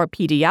units or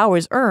PD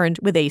hours earned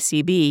with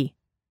ACB.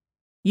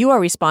 You are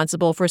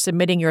responsible for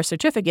submitting your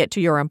certificate to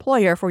your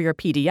employer for your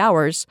PD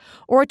hours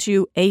or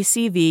to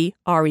ACV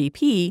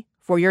REP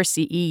for your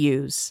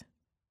CEUs.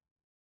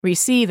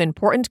 Receive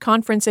important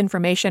conference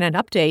information and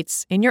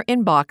updates in your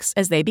inbox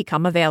as they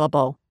become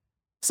available.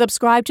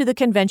 Subscribe to the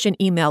convention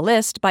email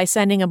list by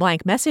sending a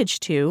blank message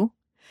to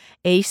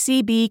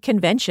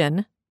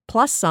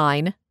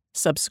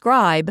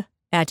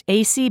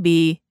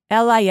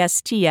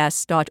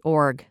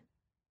acbconvention+subscribe@acblists.org.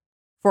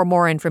 For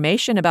more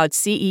information about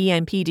CE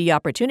and PD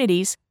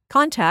opportunities,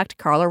 contact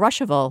Carla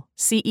Ruschival,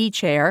 CE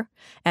Chair,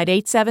 at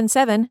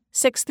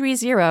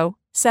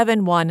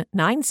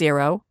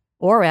 877-630-7190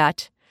 or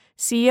at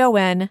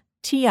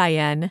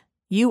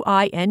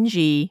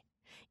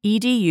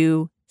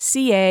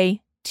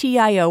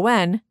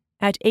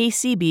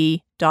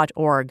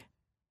contingueducation@acb.org.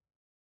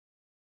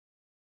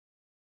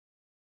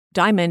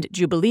 Diamond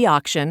Jubilee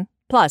Auction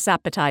plus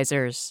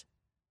appetizers.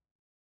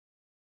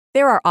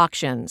 There are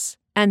auctions,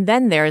 and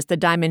then there's the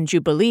Diamond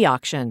Jubilee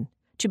Auction,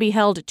 to be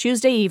held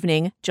Tuesday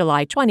evening,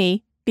 July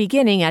 20,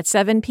 beginning at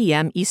 7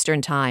 p.m.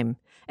 Eastern Time,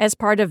 as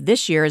part of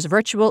this year's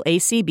virtual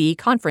ACB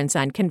conference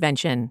and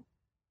convention.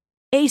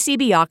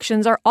 ACB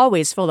auctions are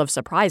always full of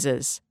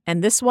surprises,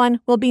 and this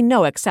one will be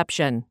no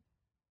exception.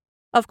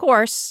 Of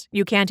course,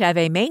 you can't have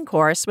a main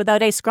course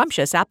without a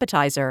scrumptious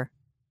appetizer.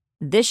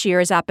 This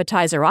year's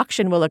appetizer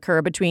auction will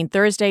occur between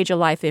Thursday,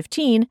 July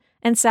 15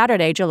 and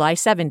Saturday, July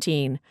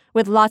 17,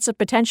 with lots of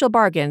potential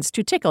bargains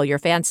to tickle your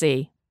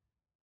fancy.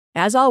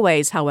 As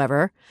always,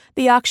 however,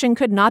 the auction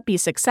could not be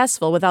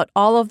successful without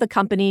all of the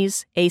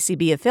companies,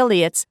 ACB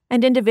affiliates,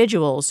 and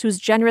individuals whose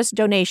generous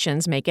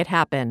donations make it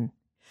happen.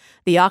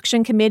 The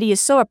auction committee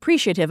is so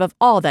appreciative of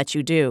all that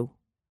you do.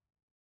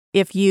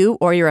 If you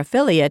or your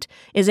affiliate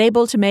is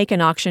able to make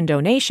an auction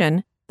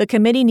donation, the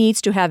committee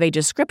needs to have a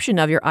description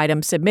of your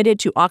item submitted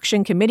to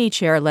Auction Committee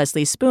Chair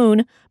Leslie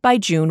Spoon by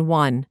June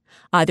 1,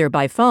 either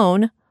by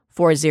phone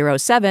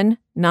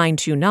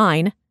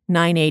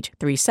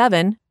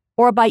 407-929-9837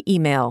 or by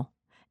email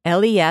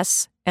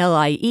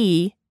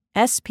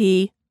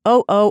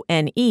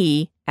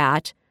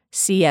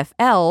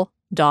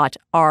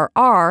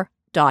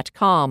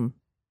lesliespoone@cfl.rr.com.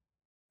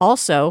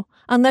 Also,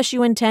 unless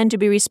you intend to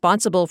be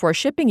responsible for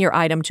shipping your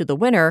item to the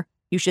winner,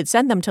 you should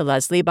send them to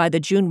Leslie by the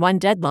June 1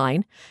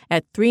 deadline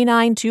at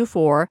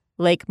 3924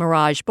 Lake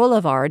Mirage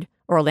Boulevard,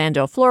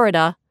 Orlando,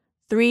 Florida,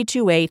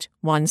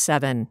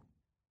 32817.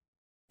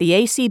 The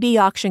ACB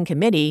Auction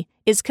Committee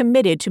is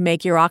committed to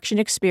make your auction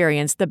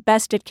experience the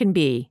best it can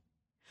be.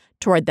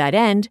 Toward that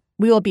end,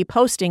 we will be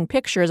posting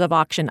pictures of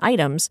auction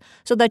items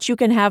so that you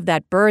can have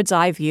that bird's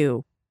eye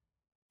view.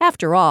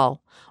 After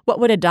all, what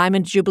would a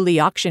Diamond Jubilee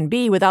auction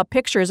be without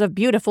pictures of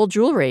beautiful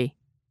jewelry?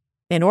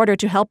 In order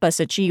to help us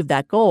achieve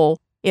that goal,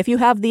 if you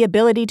have the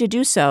ability to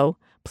do so,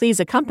 please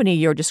accompany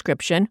your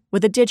description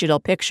with a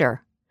digital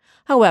picture.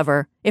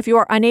 However, if you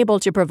are unable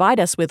to provide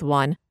us with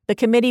one, the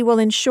committee will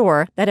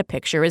ensure that a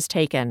picture is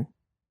taken.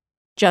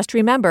 Just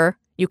remember,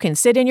 you can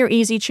sit in your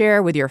easy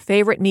chair with your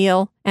favorite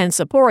meal and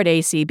support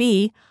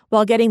ACB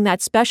while getting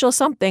that special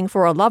something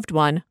for a loved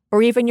one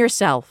or even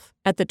yourself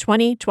at the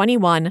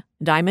 2021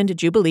 Diamond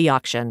Jubilee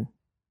Auction.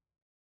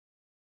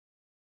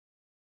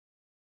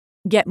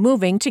 Get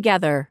Moving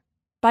Together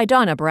by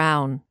Donna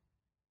Brown.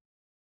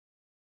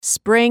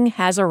 Spring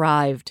has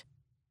arrived.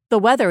 The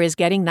weather is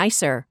getting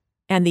nicer,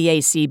 and the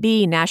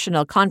ACB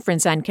National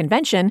Conference and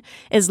Convention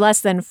is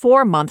less than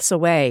 4 months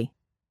away.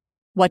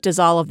 What does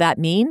all of that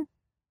mean?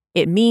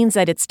 It means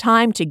that it's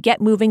time to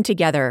get moving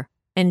together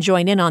and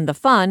join in on the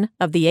fun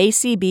of the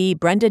ACB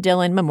Brenda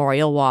Dillon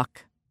Memorial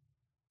Walk.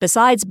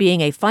 Besides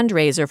being a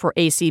fundraiser for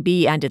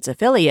ACB and its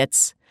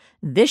affiliates,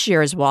 this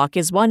year's walk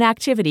is one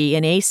activity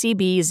in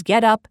ACB's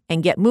Get Up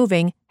and Get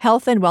Moving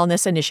Health and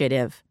Wellness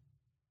Initiative.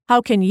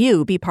 How can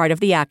you be part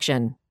of the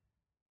action?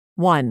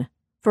 1.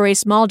 For a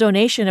small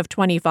donation of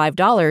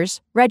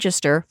 $25,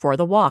 register for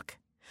the walk.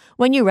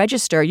 When you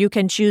register, you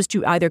can choose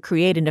to either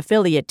create an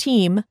affiliate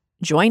team,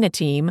 join a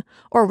team,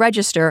 or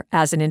register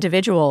as an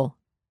individual.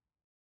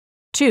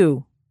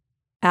 2.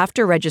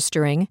 After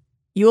registering,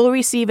 you will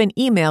receive an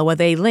email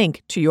with a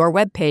link to your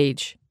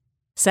webpage.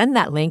 Send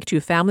that link to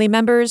family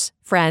members,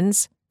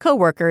 friends,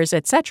 coworkers,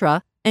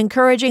 etc.,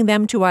 encouraging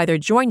them to either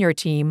join your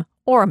team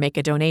or make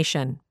a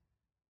donation.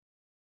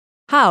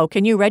 How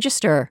can you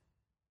register?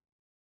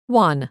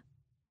 1.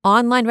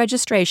 Online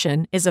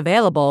registration is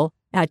available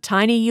at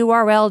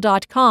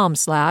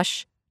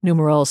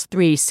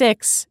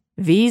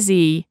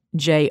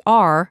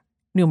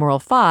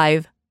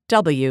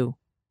tinyurl.com/36VZJR5W,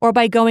 or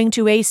by going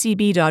to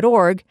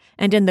acb.org,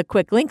 and in the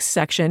Quick Links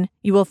section,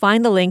 you will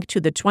find the link to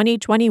the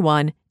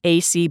 2021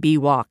 ACB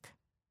Walk.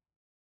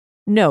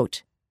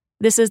 Note: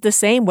 this is the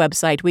same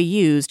website we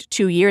used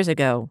 2 years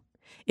ago.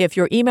 If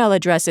your email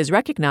address is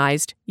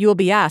recognized, you will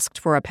be asked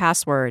for a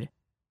password.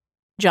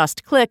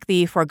 Just click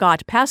the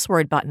Forgot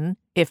Password button,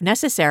 if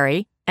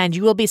necessary, and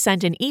you will be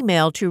sent an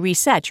email to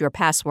reset your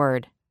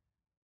password.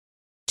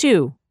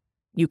 2.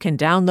 You can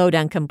download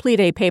and complete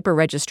a paper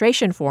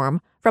registration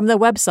form from the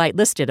website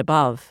listed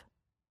above.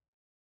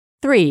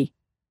 3.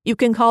 You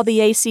can call the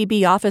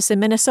ACB office in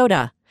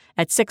Minnesota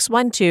at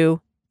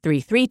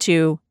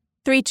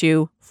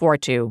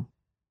 612-332-3242.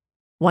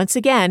 Once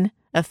again,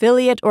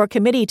 affiliate or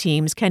committee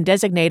teams can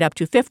designate up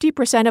to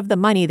 50% of the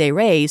money they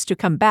raise to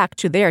come back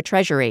to their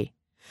treasury.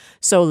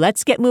 So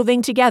let's get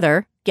moving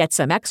together, get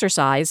some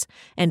exercise,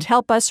 and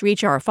help us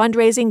reach our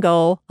fundraising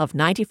goal of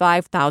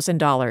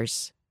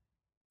 $95,000.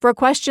 For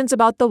questions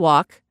about the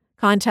walk,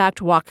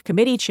 contact Walk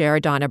Committee Chair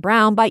Donna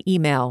Brown by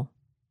email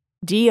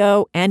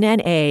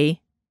DONNAMBROWN,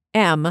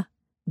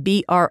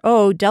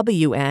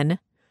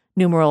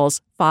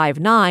 numerals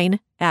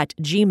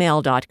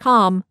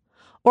 59@gmail.com,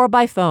 or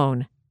by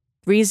phone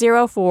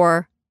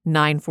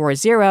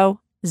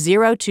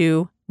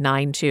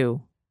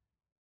 304-940-0292.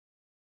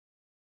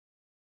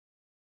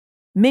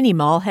 Mini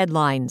Mall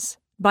Headlines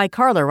by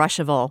Carla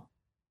Ruschival.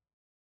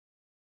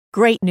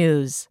 Great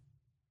news!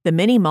 The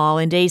Mini Mall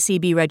and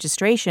ACB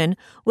registration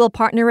will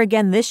partner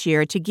again this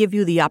year to give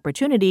you the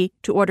opportunity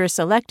to order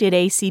selected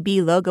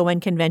ACB logo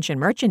and convention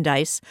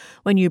merchandise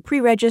when you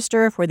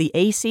pre-register for the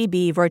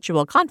ACB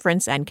virtual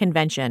conference and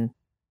convention.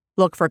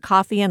 Look for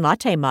coffee and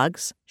latte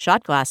mugs,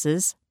 shot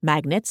glasses,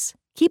 magnets,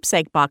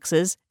 keepsake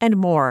boxes, and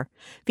more,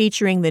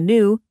 featuring the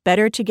new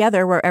Better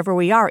Together Wherever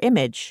We Are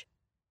image.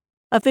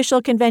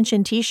 Official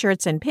convention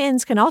t-shirts and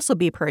pins can also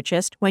be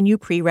purchased when you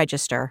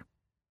pre-register.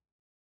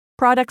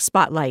 Product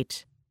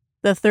Spotlight.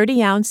 The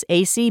 30-ounce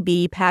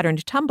ACB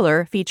patterned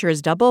tumbler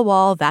features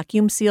double-wall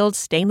vacuum-sealed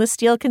stainless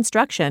steel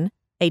construction,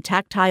 a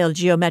tactile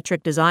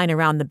geometric design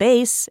around the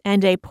base,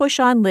 and a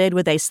push-on lid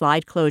with a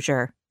slide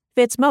closure.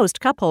 Fits most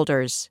cup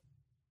holders.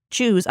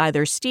 Choose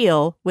either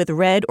steel with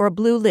red or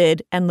blue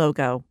lid and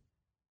logo.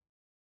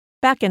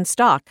 Back in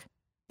stock.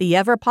 The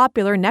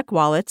ever-popular neck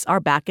wallets are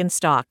back in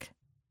stock.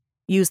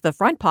 Use the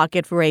front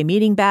pocket for a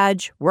meeting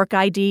badge, work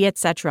ID,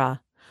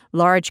 etc.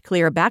 Large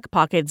clear back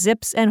pocket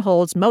zips and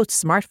holds most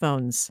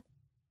smartphones.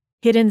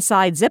 Hidden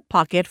side zip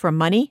pocket for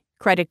money,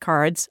 credit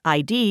cards,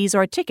 IDs,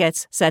 or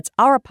tickets sets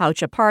our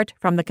pouch apart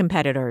from the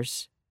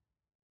competitors.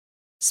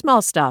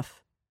 Small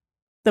stuff.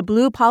 The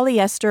blue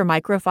polyester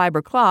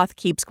microfiber cloth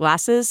keeps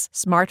glasses,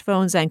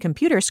 smartphones, and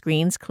computer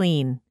screens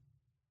clean.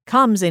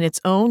 Comes in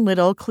its own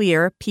little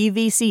clear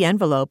PVC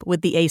envelope with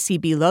the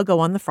ACB logo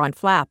on the front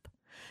flap.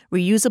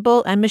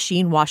 Reusable and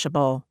machine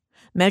washable.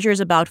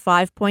 Measures about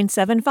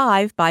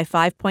 5.75 by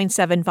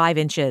 5.75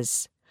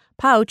 inches.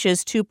 Pouch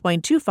is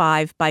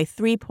 2.25 by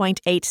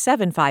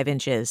 3.875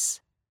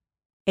 inches.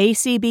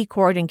 ACB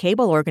cord and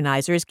cable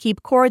organizers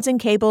keep cords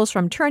and cables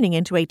from turning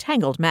into a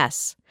tangled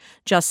mess.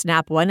 Just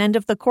snap one end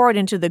of the cord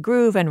into the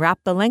groove and wrap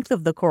the length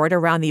of the cord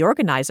around the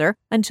organizer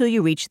until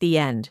you reach the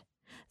end.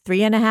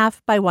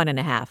 3.5 by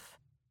 1.5.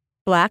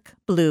 Black,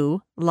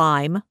 blue,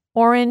 lime,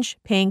 orange,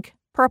 pink,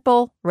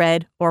 purple,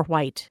 red, or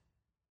white.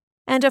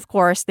 And of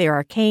course, there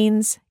are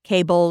canes,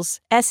 cables,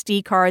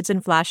 SD cards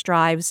and flash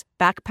drives,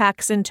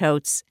 backpacks and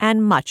totes,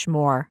 and much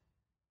more.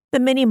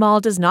 The Mini Mall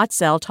does not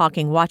sell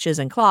talking watches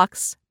and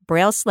clocks,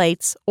 braille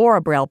slates,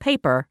 or braille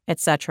paper,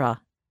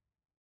 etc.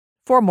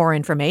 For more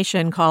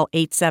information, call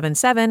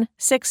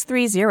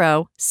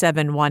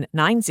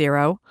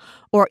 877-630-7190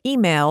 or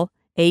email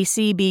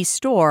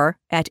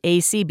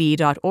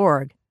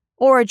acbstore@acb.org,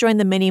 or join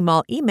the Mini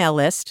Mall email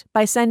list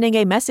by sending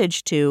a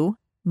message to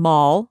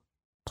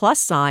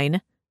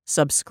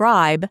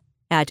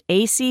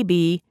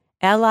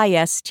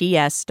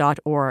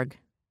mall+subscribe@acblists.org.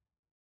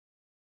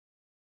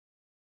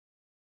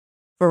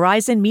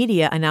 Verizon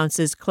Media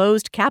announces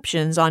closed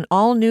captions on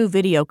all new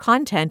video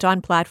content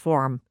on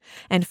platform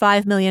and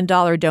 $5 million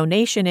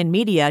donation in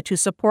media to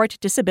support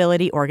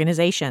disability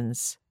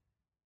organizations.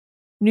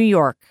 New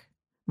York,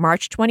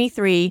 March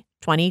 23,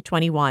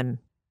 2021.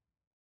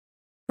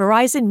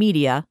 Verizon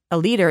Media, a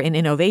leader in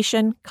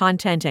innovation,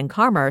 content, and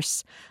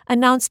commerce,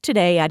 announced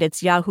today at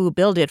its Yahoo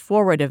Build It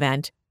Forward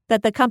event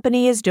that the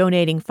company is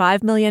donating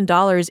 $5 million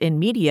in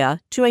media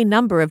to a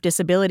number of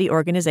disability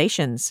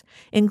organizations,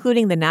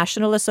 including the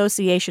National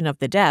Association of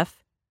the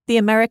Deaf, the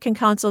American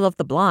Council of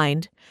the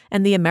Blind,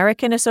 and the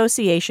American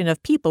Association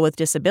of People with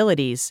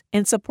Disabilities,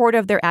 in support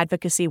of their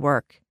advocacy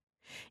work.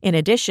 In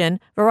addition,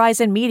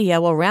 Verizon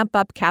Media will ramp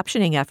up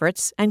captioning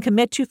efforts and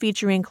commit to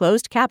featuring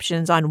closed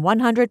captions on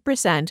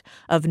 100%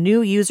 of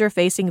new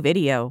user-facing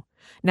video,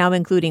 now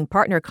including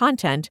partner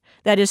content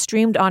that is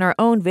streamed on our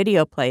own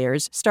video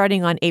players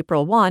starting on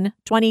April 1,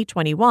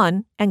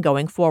 2021, and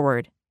going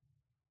forward.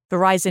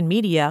 Verizon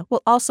Media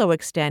will also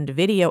extend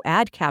video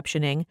ad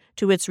captioning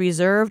to its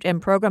reserved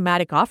and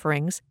programmatic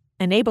offerings,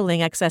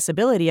 enabling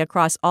accessibility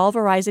across all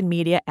Verizon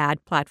Media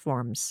ad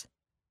platforms.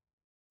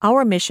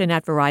 Our mission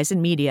at Verizon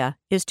Media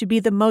is to be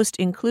the most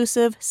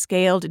inclusive,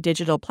 scaled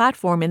digital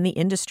platform in the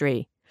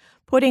industry,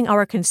 putting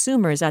our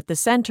consumers at the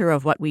center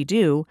of what we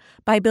do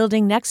by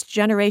building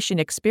next-generation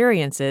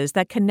experiences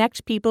that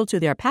connect people to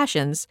their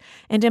passions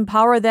and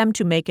empower them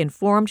to make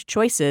informed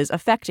choices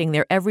affecting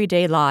their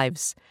everyday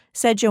lives,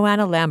 said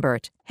Joanna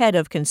Lambert, head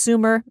of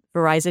consumer,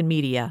 Verizon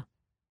Media.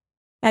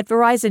 At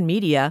Verizon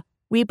Media,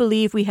 we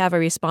believe we have a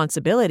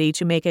responsibility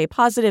to make a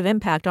positive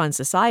impact on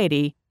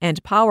society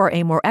and power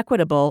a more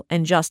equitable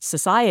and just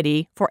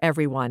society for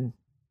everyone.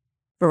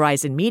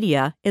 Verizon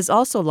Media is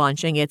also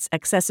launching its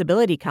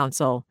Accessibility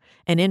Council,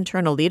 an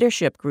internal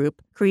leadership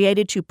group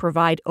created to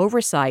provide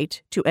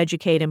oversight to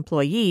educate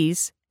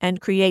employees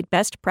and create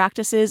best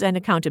practices and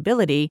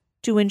accountability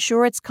to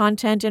ensure its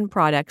content and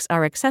products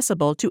are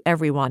accessible to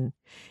everyone,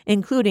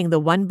 including the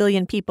 1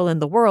 billion people in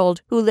the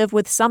world who live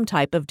with some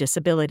type of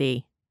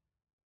disability.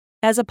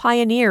 As a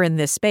pioneer in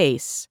this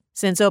space,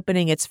 since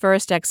opening its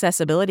first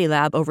accessibility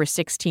lab over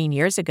 16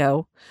 years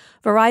ago,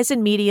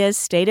 Verizon Media's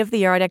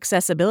state-of-the-art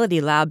accessibility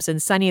labs in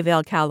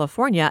Sunnyvale,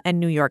 California and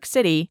New York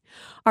City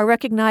are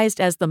recognized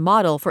as the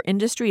model for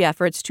industry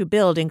efforts to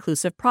build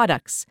inclusive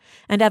products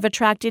and have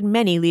attracted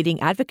many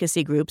leading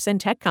advocacy groups and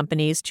tech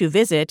companies to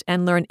visit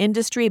and learn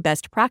industry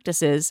best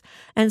practices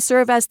and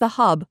serve as the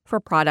hub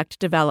for product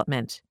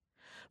development.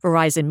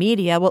 Verizon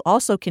Media will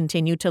also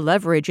continue to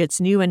leverage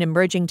its new and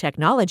emerging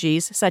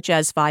technologies such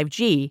as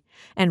 5G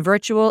and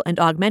virtual and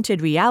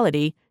augmented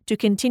reality to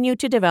continue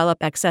to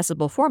develop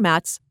accessible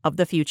formats of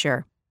the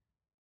future.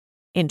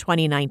 In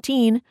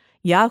 2019,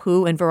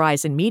 Yahoo and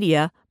Verizon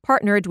Media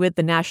partnered with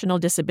the National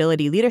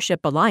Disability Leadership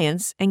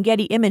Alliance and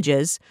Getty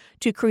Images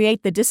to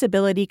create the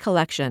Disability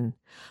Collection,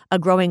 a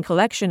growing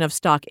collection of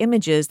stock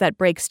images that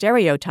break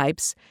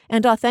stereotypes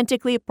and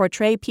authentically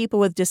portray people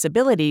with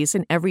disabilities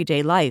in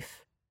everyday life.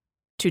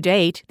 To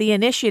date, the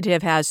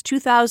initiative has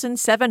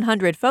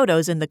 2,700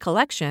 photos in the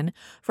collection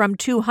from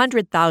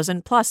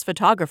 200,000-plus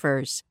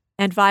photographers,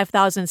 and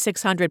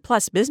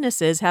 5,600-plus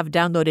businesses have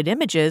downloaded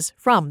images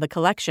from the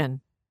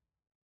collection.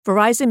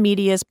 Verizon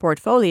Media's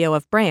portfolio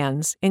of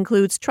brands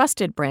includes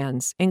trusted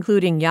brands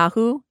including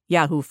Yahoo,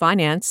 Yahoo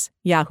Finance,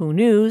 Yahoo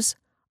News,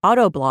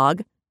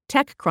 Autoblog,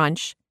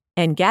 TechCrunch,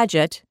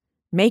 Engadget,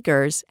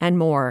 Makers, and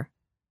more.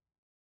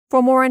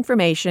 For more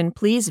information,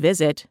 please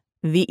visit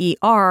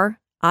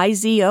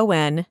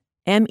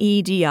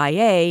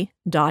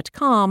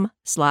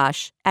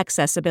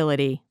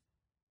verizonmedia.com/accessibility.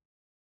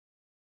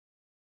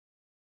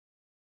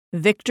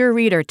 Victor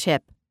Reader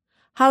Tip: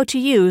 How to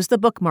Use the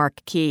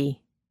Bookmark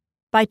Key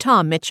by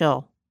Tom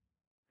Mitchell.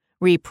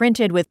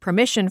 Reprinted with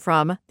permission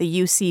from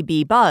the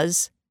UCB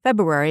Buzz,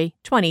 February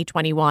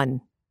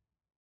 2021.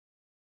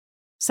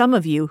 Some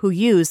of you who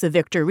use the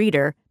Victor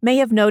Reader may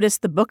have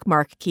noticed the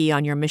bookmark key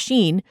on your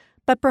machine,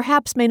 but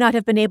perhaps may not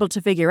have been able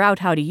to figure out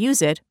how to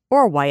use it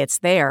or why it's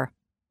there.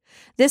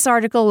 This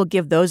article will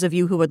give those of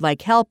you who would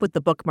like help with the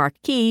bookmark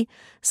key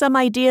some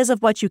ideas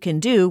of what you can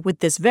do with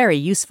this very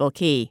useful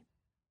key.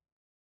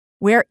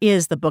 Where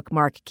is the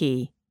bookmark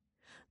key?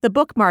 The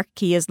bookmark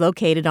key is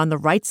located on the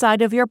right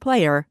side of your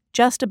player,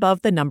 just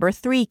above the number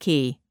 3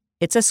 key.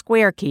 It's a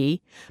square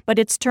key, but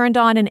it's turned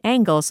on an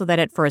angle so that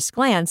at first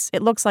glance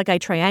it looks like a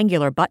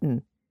triangular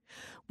button.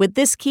 With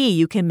this key,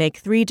 you can make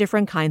 3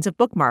 different kinds of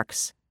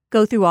bookmarks,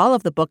 go through all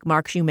of the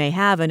bookmarks you may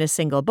have in a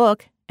single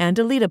book, and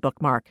delete a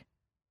bookmark.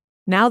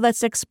 Now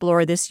let's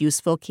explore this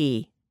useful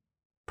key.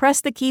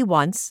 Press the key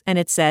once and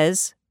it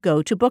says,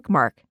 Go to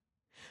Bookmark.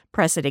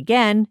 Press it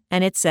again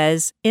and it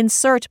says,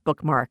 Insert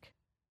Bookmark.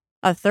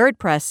 A third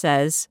press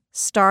says,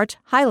 Start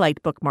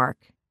Highlight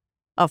Bookmark.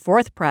 A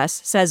fourth press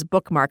says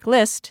Bookmark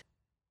List.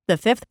 The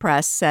fifth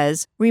press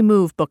says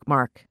Remove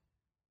Bookmark.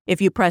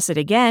 If you press it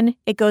again,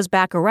 it goes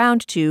back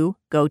around to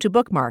Go to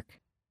Bookmark.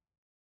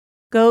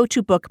 Go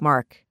to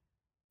Bookmark.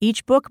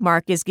 Each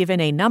bookmark is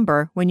given a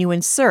number when you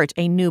insert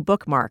a new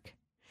bookmark.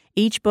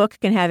 Each book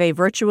can have a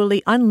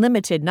virtually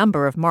unlimited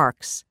number of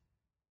marks.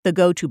 The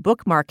Go to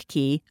Bookmark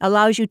key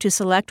allows you to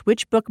select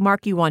which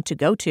bookmark you want to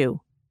go to.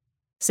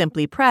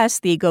 Simply press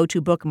the Go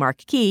to Bookmark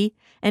key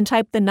and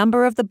type the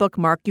number of the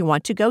bookmark you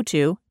want to go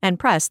to and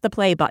press the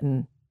play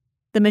button.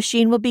 The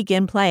machine will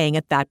begin playing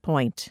at that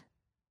point.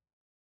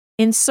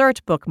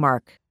 Insert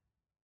Bookmark.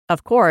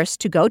 Of course,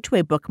 to go to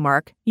a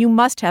bookmark, you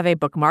must have a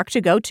bookmark to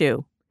go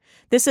to.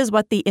 This is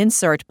what the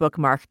Insert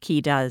Bookmark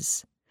key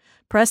does.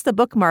 Press the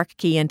bookmark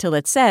key until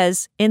it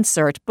says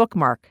Insert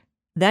Bookmark.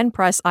 Then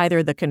press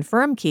either the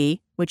Confirm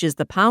key, which is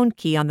the pound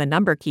key on the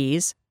number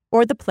keys,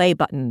 or the play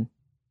button.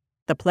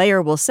 The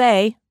player will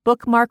say,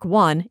 Bookmark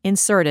 1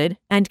 inserted,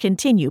 and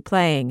continue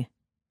playing.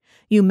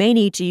 You may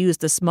need to use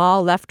the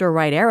small left or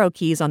right arrow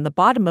keys on the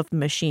bottom of the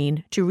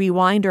machine to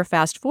rewind or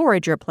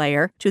fast-forward your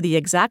player to the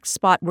exact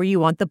spot where you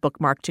want the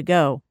bookmark to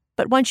go.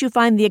 But once you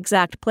find the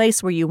exact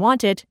place where you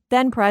want it,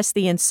 then press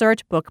the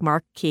Insert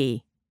Bookmark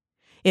key.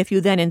 If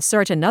you then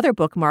insert another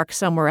bookmark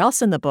somewhere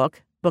else in the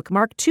book,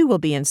 Bookmark 2 will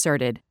be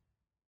inserted.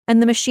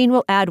 And the machine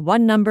will add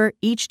 1 number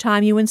each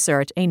time you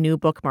insert a new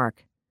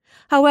bookmark.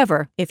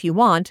 However, if you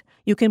want,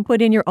 you can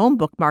put in your own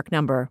bookmark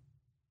number.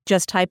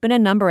 Just type in a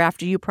number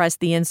after you press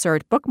the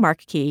Insert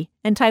Bookmark key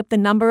and type the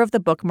number of the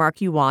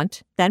bookmark you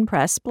want, then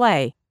press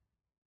Play.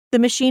 The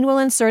machine will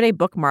insert a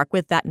bookmark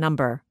with that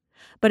number.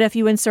 But if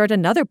you insert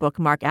another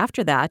bookmark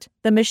after that,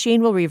 the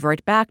machine will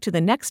revert back to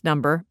the next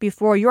number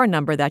before your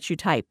number that you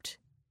typed.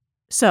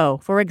 So,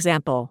 for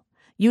example,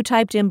 you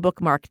typed in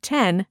bookmark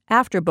 10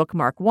 after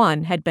bookmark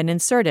 1 had been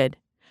inserted.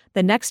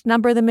 The next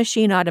number the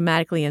machine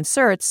automatically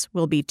inserts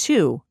will be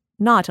 2,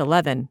 not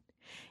 11.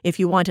 If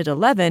you wanted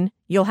 11,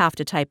 you'll have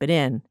to type it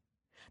in.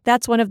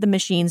 That's one of the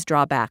machine's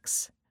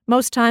drawbacks.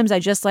 Most times I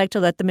just like to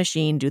let the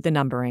machine do the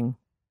numbering.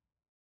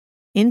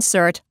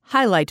 Insert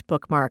highlight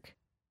bookmark.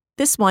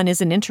 This one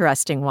is an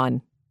interesting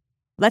one.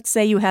 Let's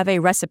say you have a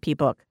recipe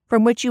book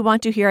from which you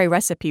want to hear a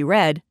recipe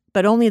read,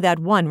 but only that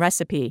one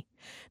recipe.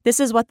 This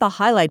is what the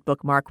highlight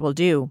bookmark will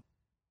do.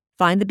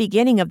 Find the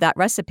beginning of that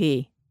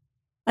recipe.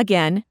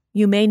 Again,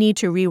 you may need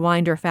to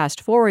rewind or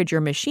fast-forward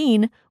your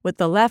machine with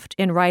the left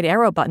and right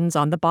arrow buttons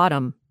on the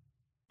bottom.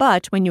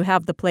 But when you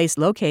have the place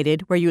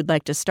located where you'd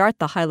like to start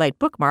the highlight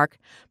bookmark,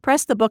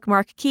 press the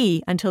bookmark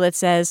key until it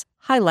says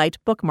Highlight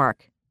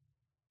Bookmark.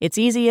 It's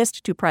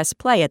easiest to press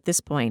play at this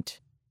point.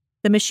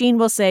 The machine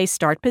will say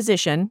Start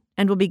Position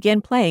and will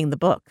begin playing the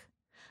book.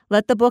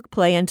 Let the book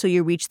play until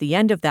you reach the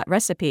end of that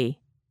recipe.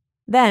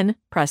 Then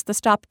press the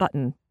Stop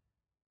button.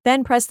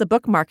 Then press the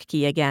bookmark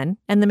key again,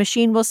 and the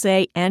machine will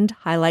say End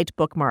Highlight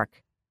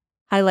Bookmark.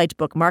 Highlight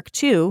Bookmark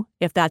 2,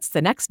 if that's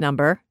the next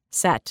number,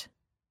 set.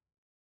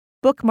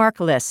 Bookmark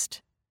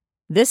List.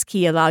 This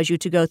key allows you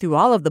to go through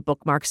all of the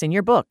bookmarks in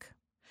your book.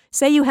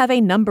 Say you have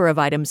a number of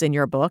items in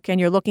your book and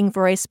you're looking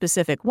for a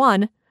specific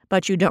one,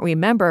 but you don't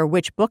remember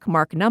which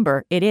bookmark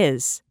number it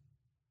is.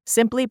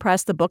 Simply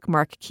press the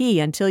bookmark key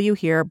until you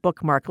hear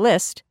Bookmark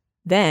List,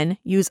 then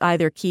use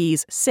either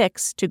keys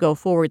 6 to go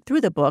forward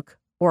through the book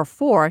or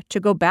 4 to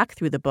go back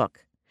through the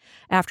book.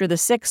 After the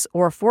 6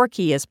 or 4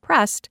 key is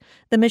pressed,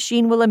 the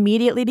machine will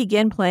immediately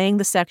begin playing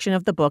the section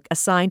of the book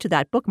assigned to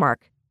that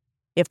bookmark.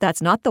 If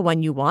that's not the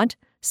one you want,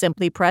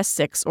 simply press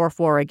 6 or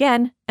 4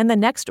 again, and the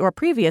next or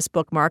previous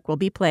bookmark will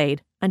be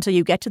played until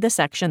you get to the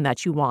section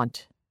that you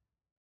want.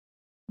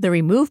 The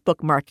Remove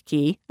Bookmark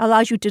key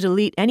allows you to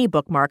delete any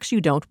bookmarks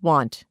you don't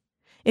want.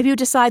 If you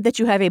decide that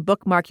you have a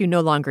bookmark you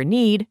no longer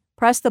need,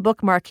 press the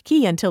bookmark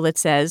key until it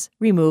says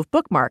Remove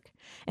Bookmark,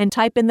 and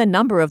type in the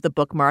number of the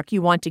bookmark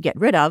you want to get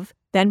rid of,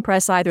 then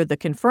press either the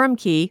Confirm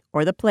key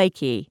or the Play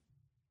key.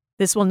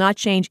 This will not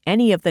change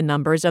any of the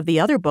numbers of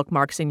the other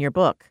bookmarks in your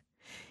book.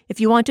 If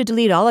you want to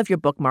delete all of your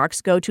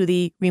bookmarks, go to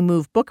the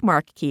Remove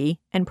Bookmark key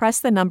and press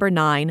the number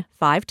 9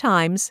 5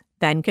 times,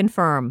 then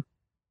Confirm.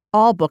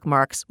 All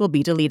bookmarks will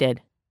be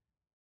deleted.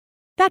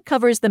 That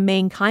covers the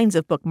main kinds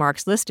of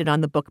bookmarks listed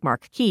on the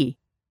bookmark key.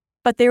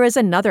 But there is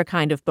another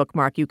kind of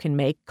bookmark you can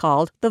make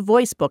called the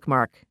voice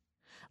bookmark.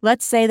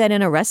 Let's say that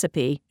in a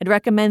recipe, it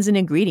recommends an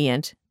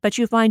ingredient, but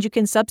you find you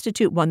can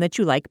substitute one that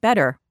you like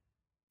better.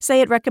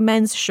 Say it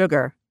recommends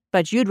sugar,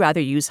 but you'd rather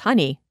use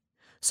honey.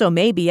 So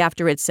maybe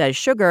after it says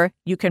sugar,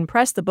 you can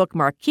press the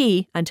bookmark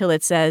key until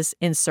it says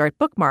Insert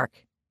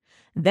Bookmark.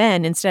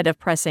 Then, instead of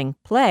pressing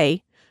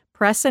Play,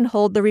 press and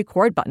hold the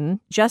Record button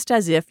just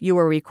as if you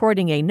were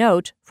recording a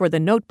note for the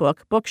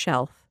notebook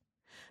bookshelf.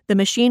 The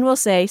machine will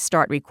say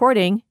Start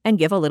Recording and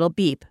give a little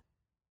beep.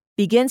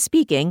 Begin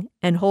speaking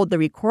and hold the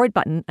Record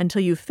button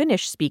until you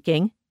finish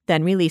speaking,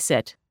 then release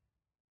it.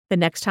 The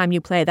next time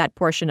you play that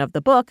portion of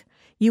the book,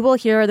 you will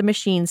hear the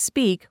machine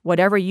speak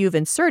whatever you've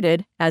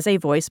inserted as a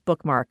voice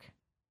bookmark.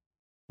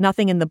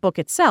 Nothing in the book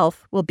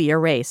itself will be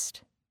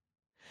erased.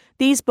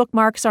 These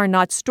bookmarks are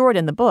not stored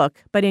in the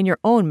book, but in your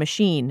own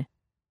machine.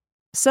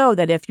 So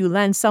that if you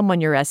lend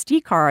someone your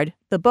SD card,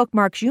 the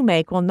bookmarks you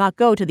make will not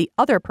go to the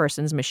other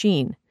person's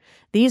machine.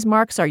 These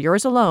marks are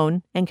yours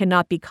alone and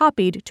cannot be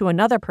copied to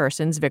another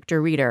person's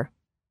Victor Reader.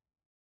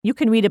 You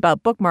can read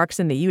about bookmarks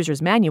in the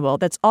user's manual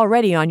that's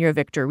already on your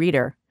Victor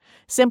Reader.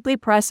 Simply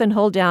press and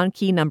hold down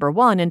key number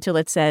 1 until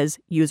it says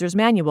User's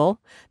Manual,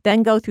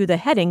 then go through the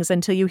headings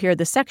until you hear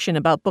the section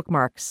about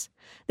bookmarks.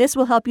 This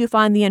will help you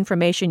find the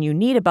information you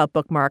need about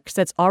bookmarks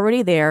that's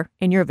already there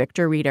in your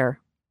Victor Reader.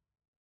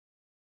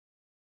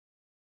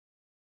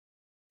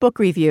 Book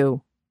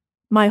Review: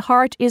 My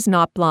Heart is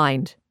Not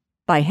Blind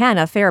by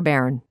Hannah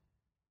Fairbairn.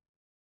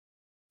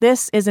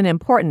 This is an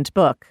important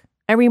book,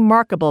 a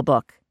remarkable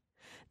book.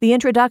 The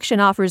introduction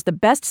offers the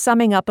best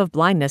summing up of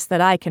blindness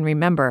that I can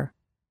remember.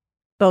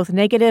 Both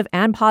negative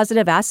and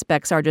positive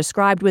aspects are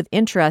described with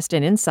interest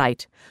and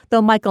insight,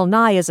 though Michael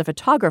Nye is a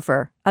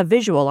photographer, a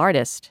visual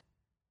artist.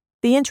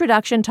 The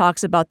introduction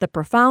talks about the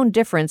profound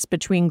difference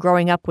between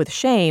growing up with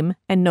shame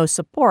and no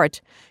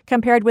support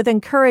compared with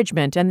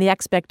encouragement and the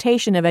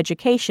expectation of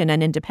education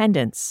and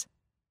independence.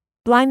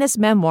 Blindness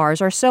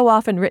memoirs are so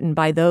often written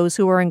by those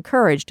who are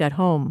encouraged at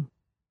home.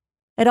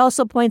 It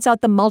also points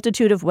out the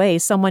multitude of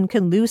ways someone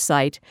can lose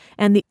sight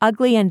and the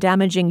ugly and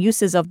damaging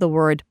uses of the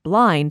word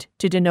blind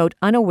to denote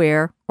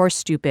unaware or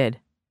stupid.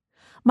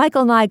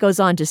 Michael Nye goes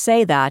on to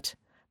say that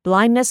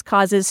blindness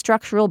causes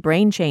structural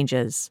brain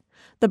changes.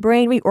 The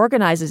brain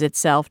reorganizes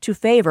itself to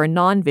favor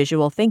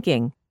non-visual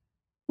thinking.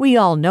 We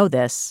all know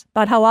this,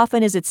 but how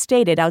often is it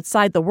stated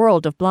outside the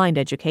world of blind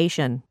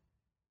education?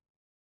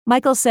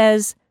 Michael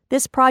says,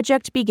 this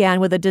project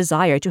began with a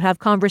desire to have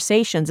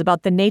conversations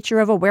about the nature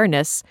of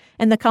awareness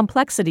and the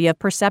complexity of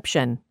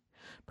perception.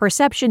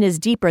 Perception is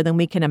deeper than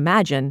we can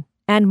imagine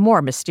and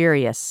more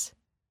mysterious.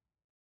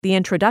 The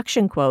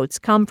introduction quotes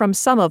come from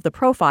some of the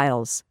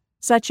profiles,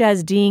 such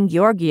as Dean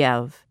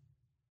Georgiev.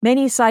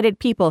 Many sighted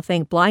people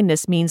think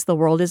blindness means the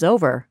world is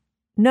over.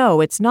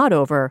 No, it's not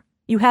over.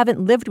 You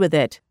haven't lived with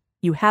it.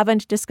 You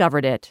haven't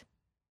discovered it.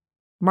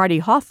 Marty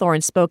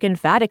Hawthorne spoke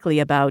emphatically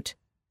about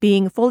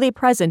being fully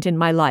present in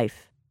my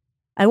life.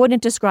 I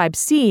wouldn't describe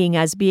seeing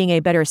as being a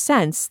better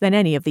sense than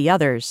any of the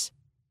others.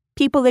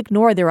 People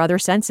ignore their other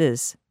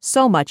senses.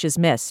 So much is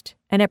missed,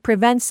 and it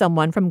prevents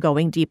someone from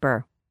going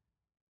deeper.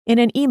 In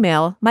an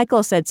email,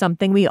 Michael said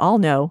something we all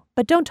know,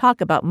 but don't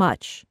talk about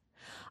much.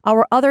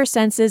 Our other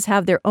senses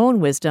have their own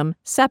wisdom,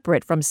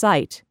 separate from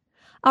sight.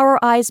 Our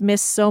eyes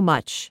miss so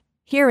much.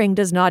 Hearing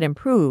does not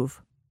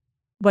improve.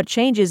 What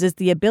changes is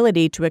the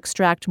ability to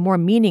extract more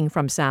meaning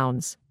from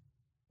sounds.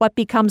 What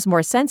becomes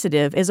more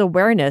sensitive is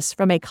awareness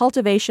from a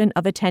cultivation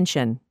of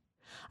attention.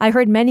 I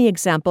heard many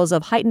examples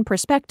of heightened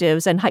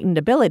perspectives and heightened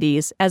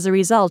abilities as a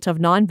result of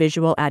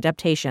non-visual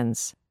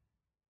adaptations.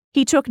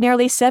 He took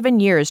nearly 7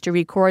 years to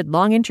record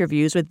long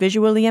interviews with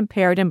visually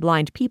impaired and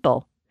blind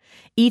people.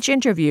 Each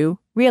interview,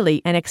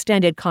 really an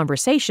extended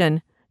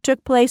conversation,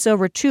 took place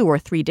over 2 or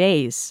 3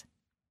 days.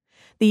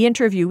 The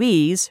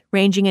interviewees,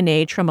 ranging in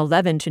age from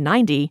 11 to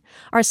 90,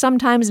 are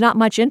sometimes not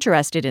much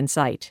interested in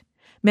sight.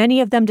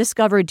 Many of them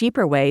discover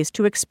deeper ways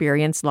to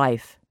experience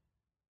life.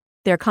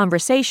 Their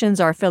conversations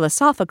are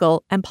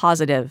philosophical and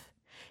positive.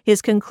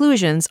 His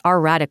conclusions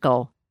are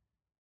radical.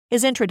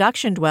 His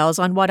introduction dwells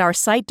on what our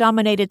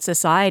sight-dominated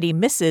society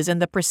misses in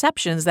the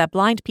perceptions that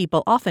blind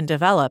people often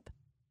develop.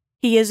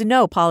 He is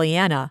no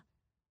Pollyanna.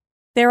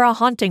 There are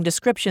haunting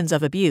descriptions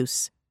of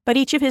abuse, but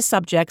each of his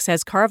subjects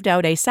has carved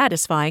out a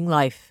satisfying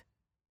life.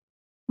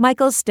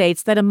 Michael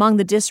states that among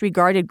the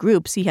disregarded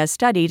groups he has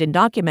studied and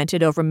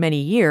documented over many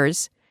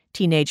years,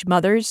 teenage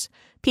mothers,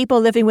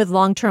 people living with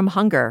long-term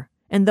hunger,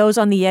 and those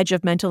on the edge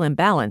of mental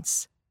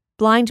imbalance,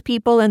 blind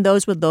people and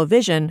those with low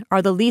vision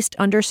are the least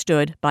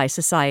understood by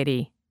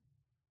society.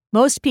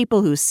 Most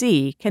people who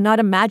see cannot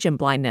imagine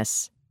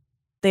blindness.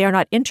 They are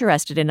not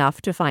interested enough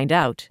to find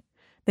out.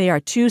 They are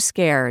too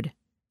scared.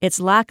 It's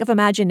lack of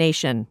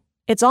imagination.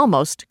 It's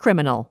almost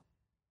criminal.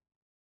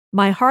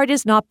 My Heart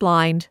is Not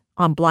Blind,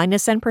 on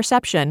Blindness and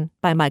Perception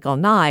by Michael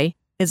Nye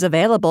is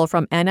available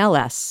from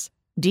NLS,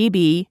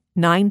 DB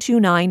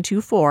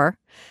 92924,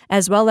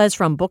 as well as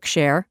from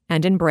Bookshare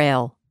and in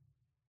Braille.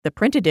 The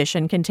print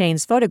edition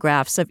contains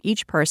photographs of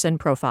each person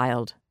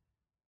profiled.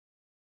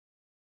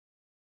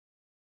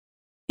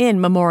 In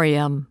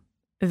Memoriam,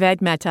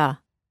 Ved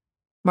Mehta,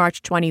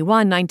 March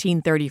 21,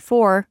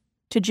 1934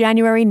 to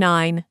January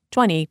 9,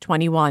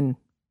 2021,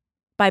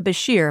 by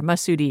Bashir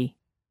Masudi.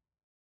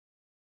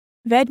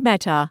 Ved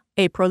Mehta,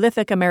 a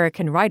prolific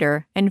American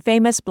writer and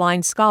famous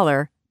blind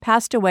scholar,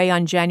 passed away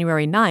on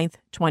January 9,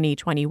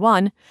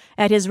 2021,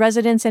 at his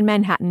residence in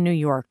Manhattan, New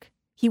York.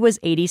 He was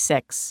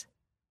 86.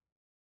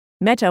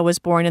 Mehta was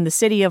born in the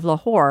city of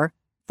Lahore,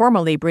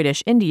 formerly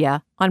British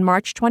India, on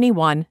March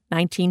 21,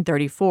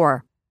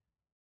 1934.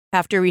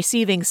 After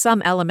receiving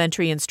some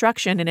elementary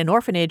instruction in an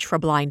orphanage for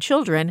blind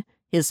children,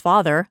 his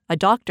father, a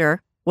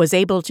doctor, was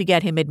able to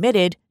get him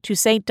admitted to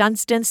St.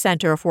 Dunstan's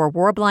Center for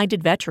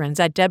War-Blinded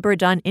Veterans at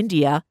Dehradun,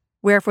 India,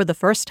 where for the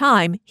first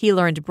time he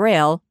learned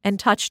Braille and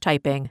touch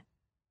typing.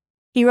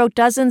 He wrote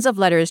dozens of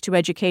letters to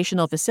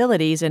educational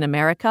facilities in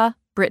America,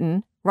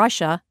 Britain,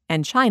 Russia,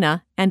 and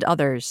China, and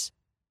others.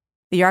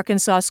 The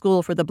Arkansas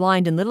School for the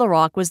Blind in Little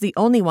Rock was the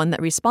only one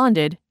that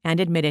responded and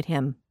admitted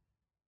him.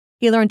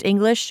 He learned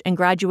English and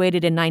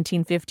graduated in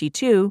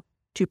 1952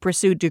 to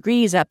pursue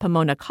degrees at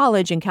Pomona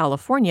College in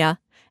California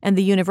and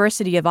the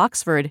University of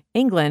Oxford,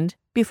 England,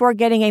 before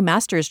getting a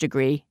master's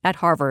degree at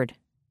Harvard.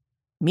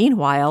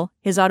 Meanwhile,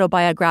 his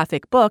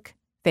autobiographic book,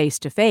 Face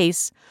to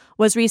Face,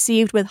 was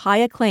received with high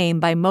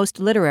acclaim by most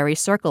literary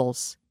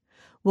circles.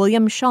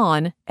 William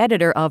Shawn,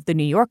 editor of The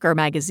New Yorker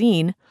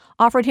magazine,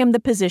 offered him the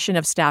position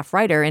of staff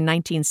writer in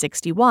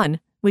 1961,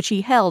 which he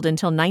held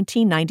until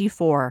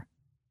 1994.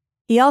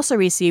 He also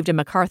received a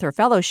MacArthur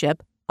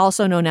Fellowship,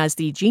 also known as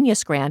the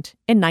Genius Grant,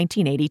 in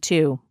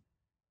 1982.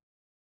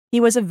 He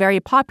was a very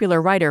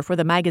popular writer for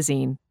the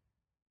magazine.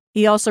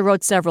 He also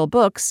wrote several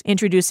books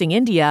introducing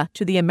India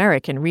to the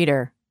American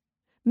reader.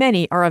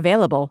 Many are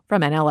available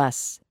from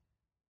NLS.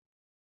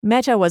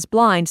 Mehta was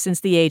blind since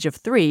the age of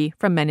 3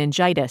 from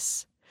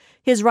meningitis.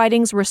 His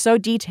writings were so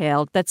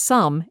detailed that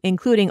some,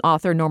 including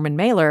author Norman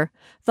Mailer,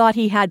 thought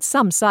he had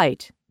some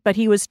sight, but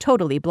he was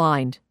totally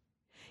blind.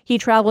 He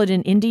traveled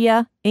in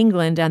India,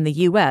 England, and the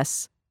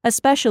U.S.,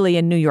 especially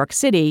in New York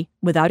City,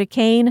 without a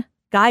cane,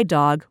 guide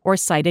dog, or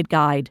sighted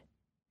guide.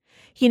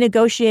 He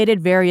negotiated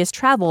various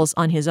travels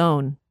on his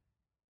own.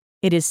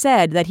 It is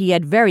said that he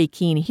had very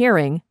keen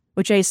hearing,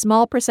 which a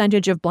small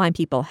percentage of blind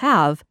people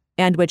have,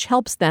 and which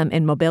helps them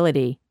in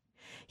mobility.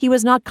 He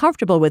was not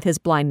comfortable with his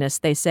blindness,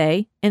 they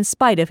say, in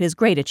spite of his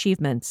great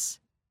achievements.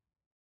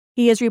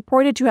 He is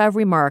reported to have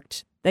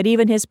remarked that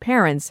even his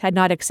parents had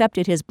not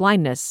accepted his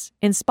blindness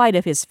in spite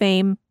of his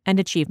fame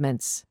and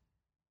achievements.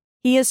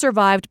 He is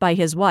survived by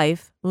his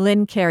wife,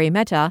 Lynn Carey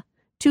Mehta,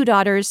 2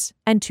 daughters,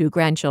 and 2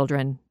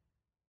 grandchildren.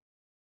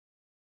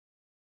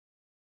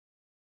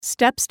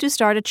 Steps to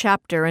start a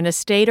chapter in a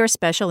state or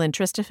special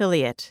interest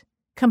affiliate.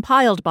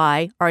 Compiled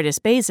by Artis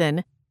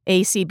Bazin,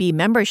 ACB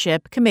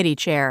Membership Committee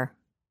Chair.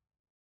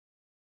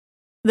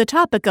 The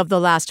topic of the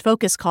last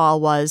focus call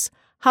was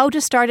how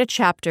to start a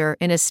chapter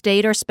in a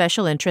state or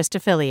special interest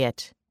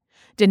affiliate.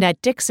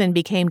 Danette Dixon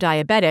became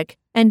diabetic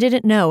and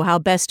didn't know how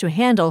best to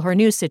handle her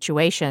new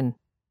situation.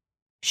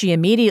 She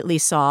immediately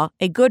saw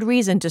a good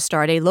reason to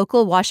start a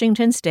local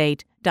Washington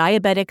State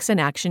Diabetics in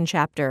Action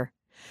chapter.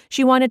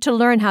 She wanted to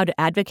learn how to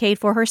advocate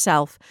for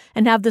herself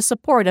and have the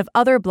support of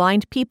other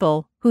blind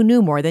people who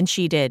knew more than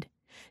she did.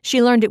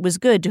 She learned it was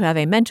good to have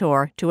a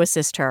mentor to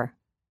assist her.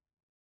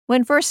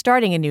 When first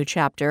starting a new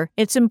chapter,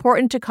 it's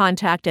important to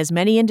contact as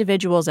many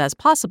individuals as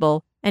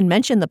possible and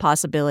mention the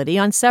possibility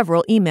on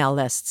several email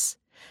lists.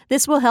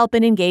 This will help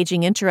in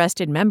engaging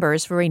interested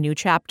members for a new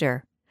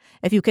chapter.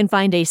 If you can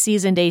find a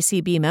seasoned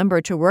ACB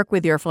member to work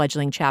with your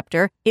fledgling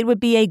chapter, it would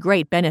be a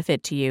great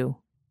benefit to you.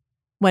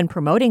 When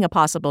promoting a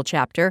possible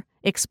chapter,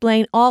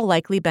 explain all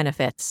likely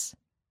benefits.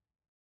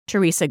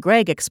 Teresa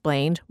Gregg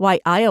explained why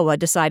Iowa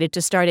decided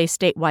to start a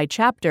statewide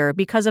chapter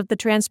because of the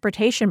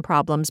transportation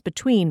problems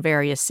between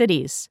various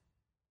cities.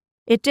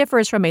 It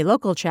differs from a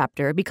local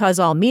chapter because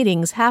all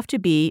meetings have to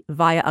be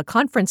via a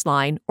conference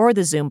line or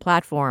the Zoom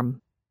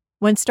platform.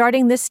 When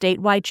starting this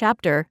statewide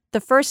chapter,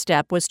 the first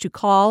step was to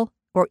call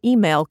or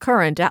email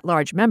current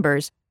at-large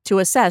members to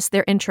assess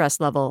their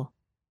interest level.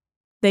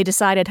 They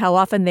decided how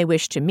often they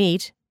wished to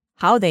meet,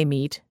 how they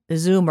meet, the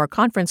Zoom or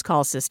conference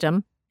call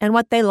system, and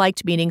what they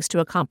liked meetings to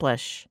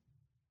accomplish.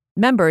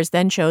 Members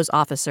then chose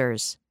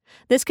officers.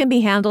 This can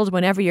be handled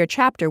whenever your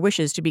chapter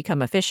wishes to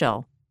become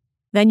official.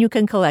 Then you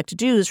can collect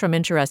dues from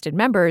interested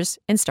members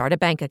and start a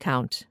bank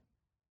account.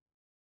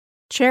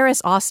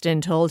 Charis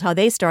Austin told how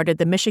they started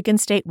the Michigan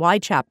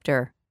statewide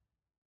chapter.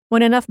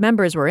 When enough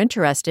members were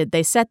interested,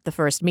 they set the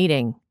first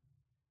meeting.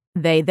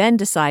 They then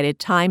decided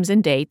times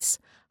and dates,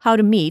 how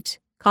to meet,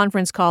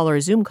 conference call or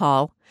Zoom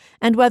call,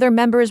 and whether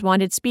members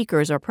wanted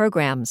speakers or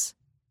programs.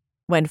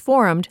 When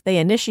formed, they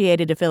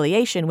initiated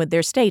affiliation with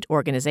their state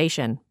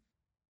organization.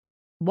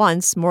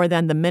 Once more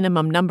than the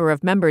minimum number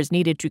of members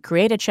needed to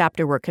create a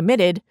chapter were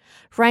committed,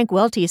 Frank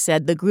Welty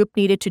said the group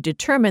needed to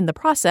determine the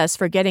process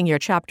for getting your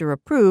chapter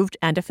approved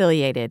and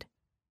affiliated.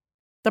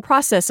 The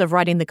process of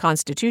writing the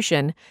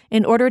Constitution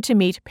in order to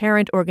meet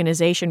parent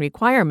organization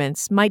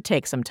requirements might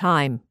take some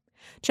time.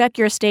 Check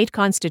your state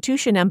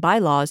constitution and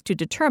bylaws to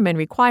determine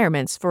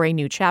requirements for a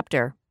new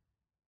chapter.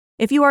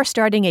 If you are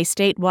starting a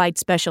statewide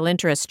special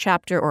interest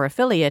chapter or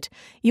affiliate,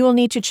 you will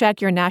need to check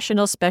your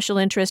national special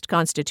interest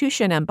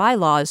constitution and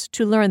bylaws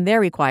to learn their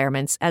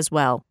requirements as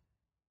well.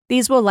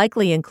 These will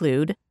likely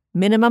include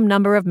minimum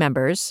number of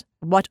members,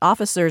 what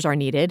officers are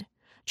needed,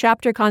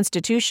 chapter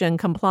constitution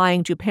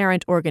complying to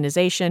parent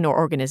organization or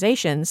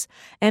organizations,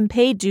 and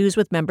paid dues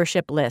with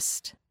membership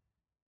list.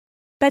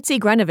 Betsy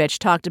Grenovich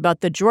talked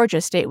about the Georgia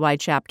statewide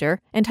chapter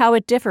and how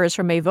it differs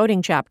from a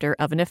voting chapter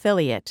of an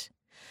affiliate.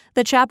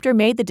 The chapter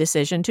made the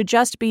decision to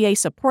just be a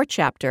support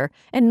chapter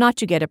and not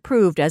to get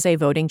approved as a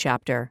voting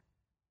chapter.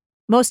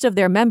 Most of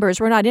their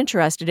members were not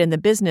interested in the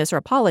business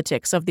or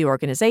politics of the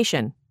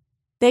organization.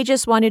 They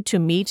just wanted to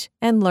meet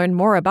and learn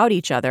more about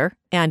each other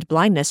and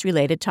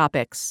blindness-related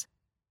topics.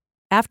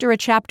 After a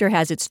chapter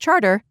has its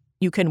charter,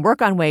 you can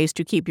work on ways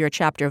to keep your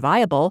chapter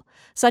viable,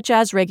 such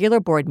as regular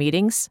board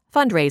meetings,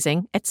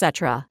 fundraising,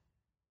 etc.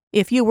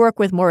 If you work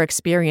with more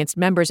experienced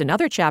members in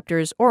other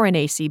chapters or in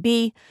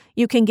ACB,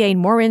 you can gain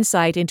more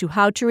insight into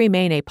how to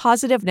remain a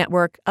positive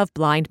network of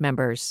blind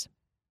members.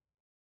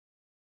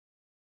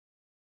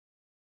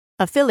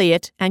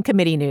 Affiliate and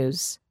Committee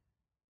News.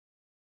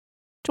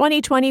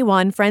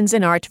 2021 Friends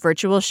in Art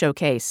Virtual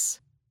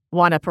Showcase.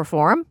 Wanna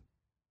perform?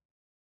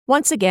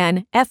 Once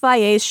again,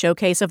 FIA's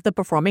Showcase of the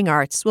Performing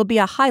Arts will be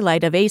a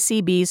highlight of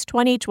ACB's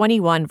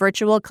 2021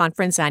 Virtual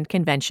Conference and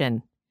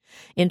Convention.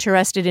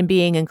 Interested in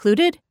being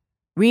included?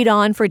 Read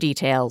on for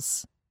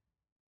details.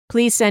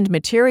 Please send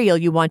material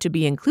you want to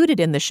be included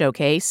in the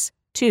showcase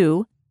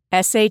to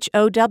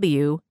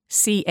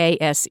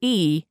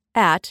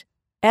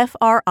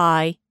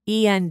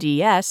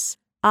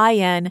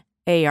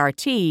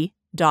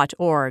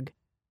showcase@friendsinart.org.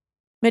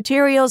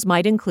 Materials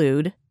might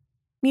include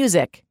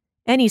music,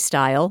 any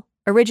style,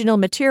 original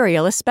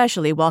material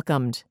especially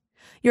welcomed.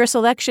 Your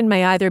selection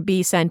may either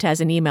be sent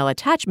as an email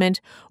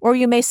attachment or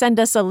you may send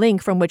us a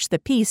link from which the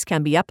piece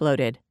can be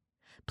uploaded.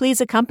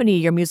 Please accompany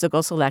your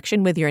musical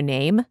selection with your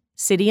name,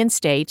 city and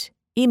state,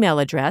 email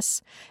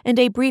address, and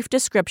a brief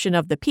description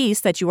of the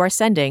piece that you are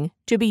sending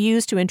to be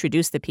used to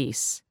introduce the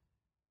piece.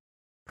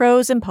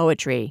 Prose and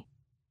poetry.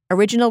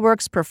 Original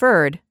works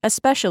preferred,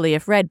 especially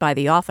if read by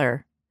the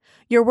author.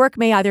 Your work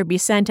may either be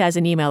sent as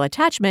an email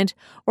attachment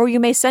or you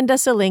may send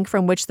us a link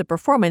from which the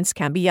performance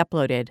can be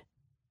uploaded.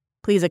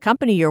 Please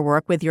accompany your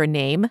work with your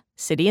name,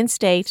 city and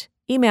state,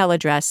 email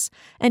address,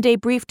 and a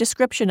brief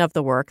description of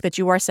the work that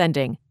you are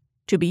sending,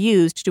 to be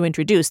used to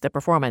introduce the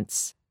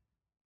performance.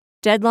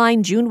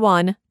 Deadline June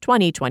 1,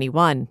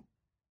 2021.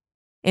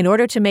 In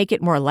order to make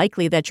it more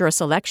likely that your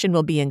selection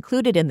will be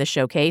included in the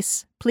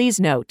showcase, please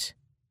note: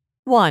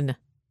 1.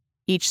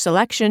 Each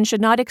selection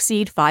should not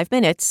exceed 5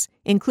 minutes,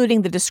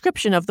 including the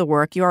description of the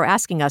work you are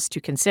asking us to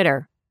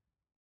consider.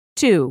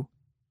 2.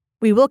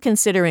 We will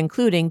consider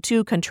including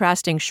 2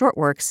 contrasting short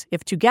works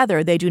if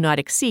together they do not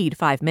exceed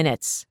 5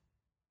 minutes.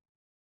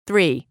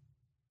 3.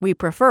 We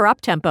prefer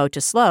up-tempo to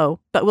slow,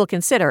 but will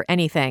consider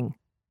anything.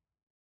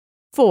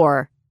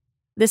 4.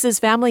 This is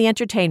family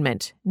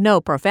entertainment. No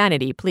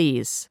profanity,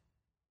 please.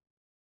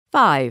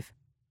 5.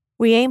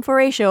 We aim for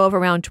a show of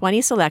around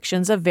 20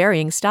 selections of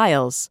varying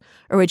styles.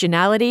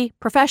 Originality,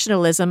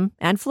 professionalism,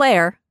 and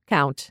flair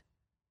count.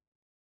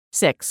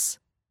 6.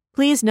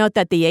 Please note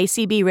that the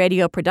ACB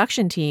radio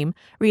production team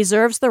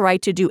reserves the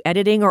right to do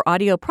editing or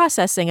audio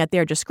processing at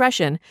their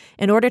discretion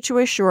in order to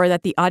assure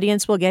that the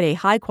audience will get a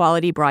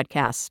high-quality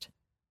broadcast.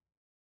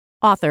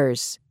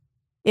 Authors.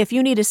 If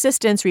you need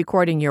assistance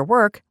recording your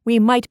work, we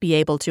might be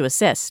able to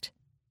assist.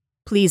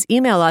 Please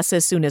email us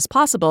as soon as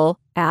possible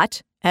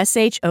at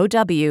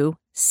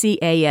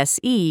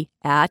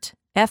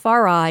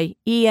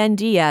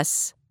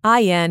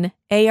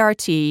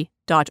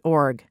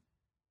showcase@friendsinart.org.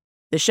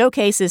 The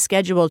showcase is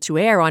scheduled to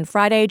air on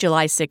Friday,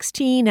 July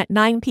 16 at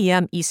 9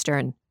 p.m.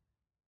 Eastern.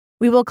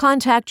 We will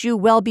contact you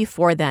well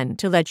before then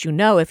to let you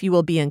know if you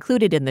will be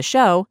included in the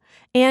show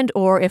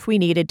and/or if we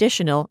need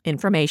additional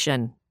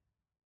information.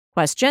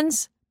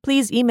 Questions?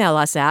 Please email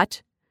us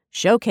at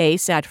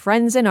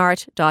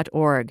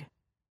showcase@friendsinart.org.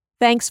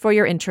 Thanks for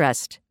your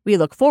interest. We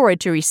look forward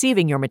to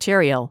receiving your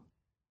material.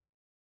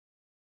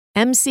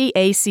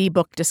 MCAC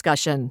Book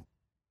Discussion.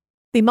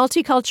 The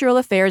Multicultural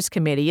Affairs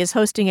Committee is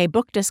hosting a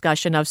book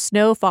discussion of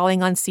Snow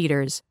Falling on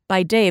Cedars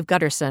by Dave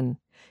Gutterson,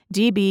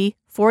 DB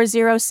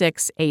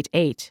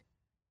 40688.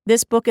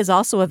 This book is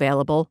also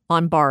available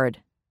on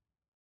Bard.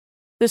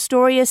 The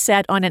story is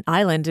set on an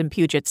island in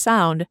Puget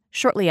Sound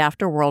shortly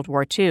after World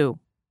War II.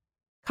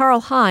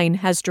 Karl Hein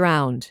has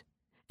drowned,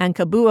 and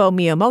Kabuo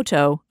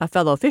Miyamoto, a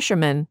fellow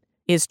fisherman,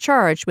 is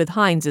charged with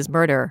Heinz's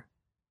murder.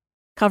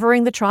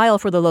 Covering the trial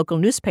for the local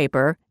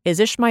newspaper is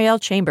Ishmael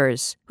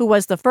Chambers, who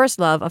was the first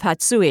love of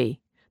Hatsui,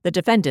 the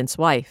defendant's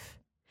wife.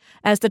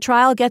 As the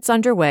trial gets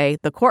underway,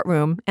 the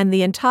courtroom and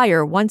the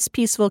entire once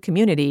peaceful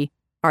community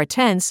are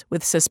tense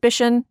with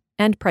suspicion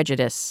and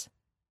prejudice.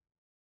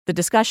 The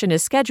discussion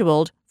is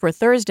scheduled for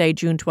Thursday,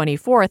 June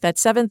 24th at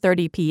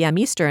 7:30 p.m.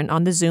 Eastern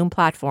on the Zoom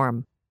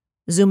platform.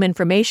 Zoom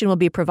information will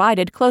be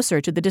provided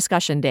closer to the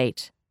discussion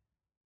date.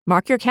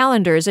 Mark your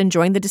calendars and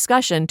join the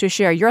discussion to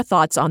share your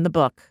thoughts on the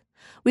book.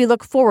 We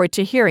look forward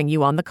to hearing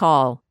you on the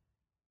call.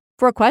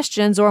 For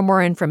questions or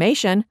more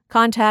information,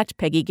 contact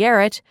Peggy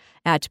Garrett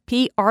at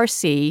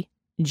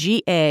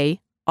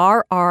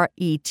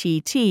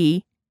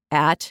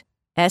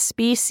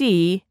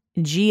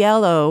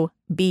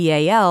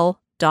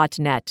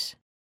prcgarrett@sbcglobal.net.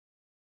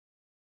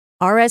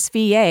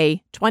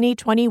 RSVA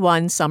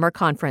 2021 Summer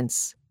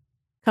Conference.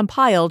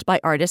 Compiled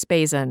by Artis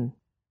Bazin.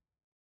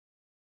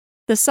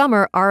 The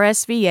Summer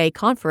RSVA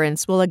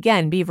Conference will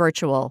again be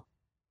virtual.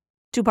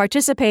 To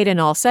participate in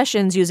all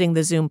sessions using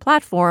the Zoom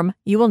platform,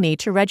 you will need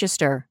to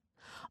register.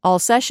 All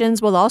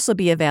sessions will also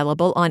be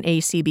available on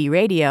ACB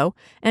Radio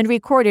and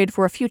recorded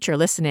for future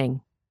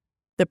listening.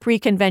 The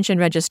pre-convention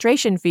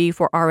registration fee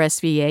for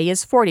RSVA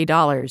is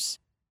 $40.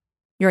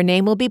 Your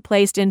name will be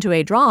placed into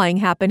a drawing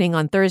happening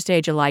on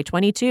Thursday, July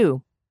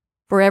 22.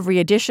 For every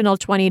additional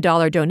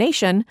 $20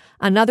 donation,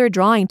 another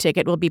drawing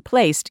ticket will be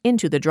placed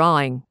into the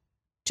drawing.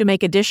 To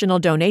make additional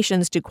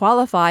donations to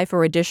qualify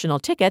for additional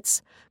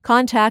tickets,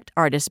 contact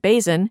Artis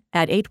Bazin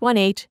at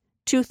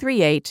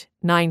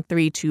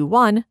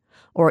 818-238-9321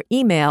 or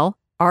email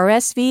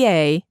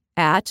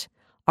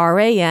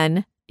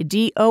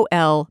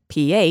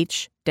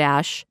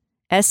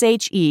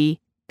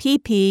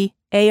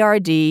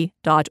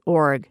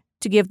rsva@randolph-sheppard.org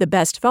to give the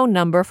best phone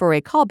number for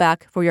a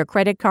callback for your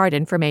credit card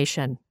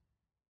information.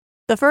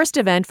 The first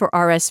event for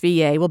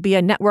RSVA will be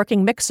a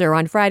networking mixer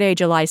on Friday,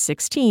 July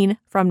 16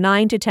 from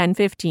 9 to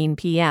 10:15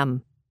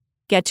 p.m.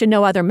 Get to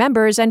know other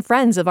members and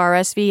friends of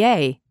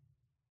RSVA.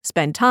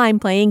 Spend time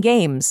playing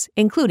games,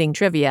 including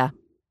trivia.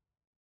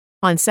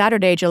 On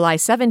Saturday, July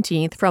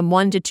 17th from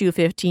 1 to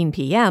 2:15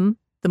 p.m.,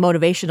 the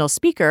motivational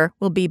speaker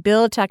will be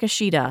Bill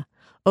Takeshita,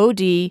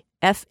 OD,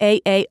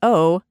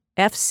 FAAO,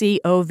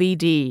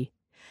 FCOVD.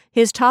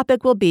 His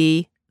topic will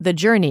be The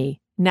Journey,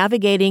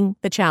 Navigating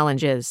the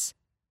Challenges.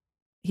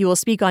 He will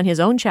speak on his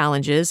own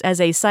challenges as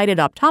a sighted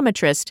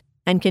optometrist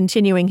and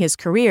continuing his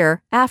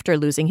career after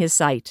losing his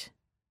sight.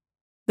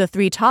 The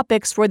 3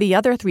 topics for the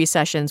other 3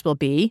 sessions will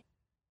be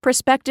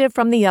Perspective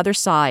from the Other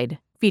Side,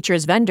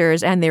 features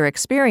vendors and their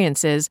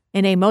experiences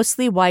in a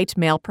mostly white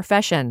male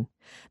profession.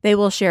 They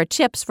will share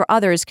tips for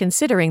others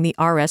considering the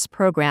RS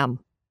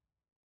program.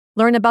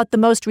 Learn about the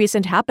most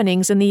recent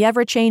happenings in the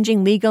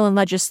ever-changing legal and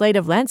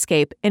legislative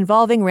landscape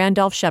involving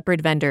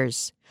Randolph-Sheppard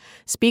vendors.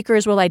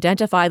 Speakers will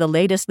identify the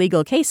latest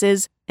legal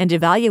cases and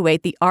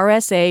evaluate the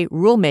RSA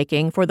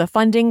rulemaking for the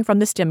funding from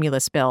the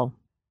stimulus bill.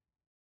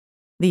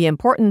 The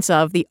importance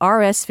of the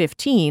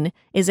RS-15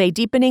 is a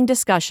deepening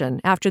discussion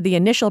after the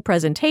initial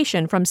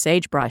presentation from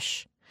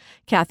Sagebrush.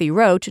 Kathy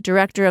Rote,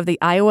 director of the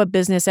Iowa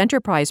Business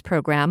Enterprise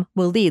Program,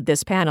 will lead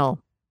this panel.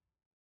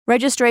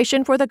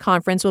 Registration for the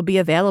conference will be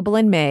available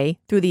in May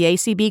through the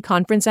ACB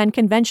Conference and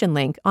Convention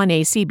link on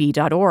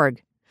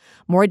acb.org.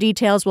 More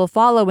details will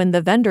follow in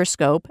the vendor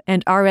scope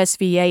and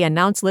RSVA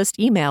announce list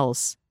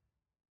emails.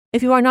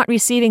 If you are not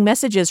receiving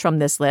messages from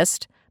this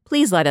list,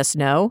 please let us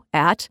know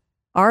at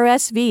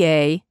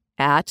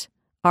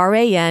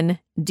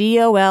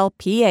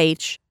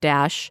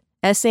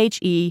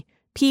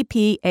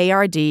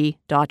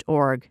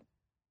rsva@randolph-sheppard.org.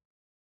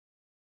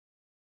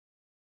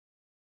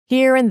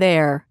 Here and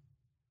There,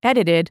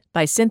 edited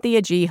by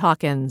Cynthia G.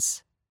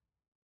 Hawkins.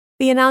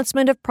 The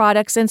announcement of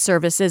products and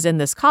services in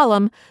this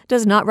column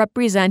does not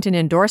represent an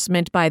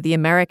endorsement by the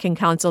American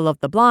Council of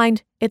the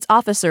Blind, its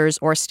officers,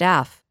 or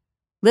staff.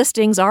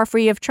 Listings are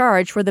free of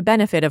charge for the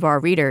benefit of our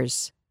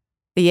readers.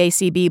 The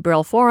ACB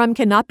Braille Forum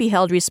cannot be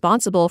held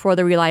responsible for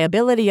the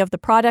reliability of the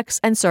products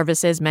and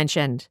services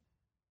mentioned.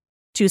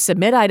 To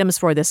submit items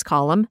for this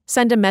column,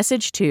 send a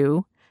message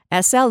to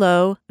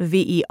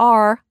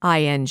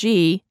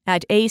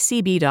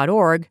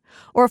slovering@acb.org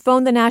or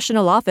phone the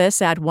national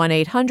office at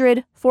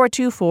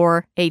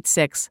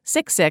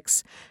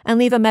 1-800-424-8666 and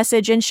leave a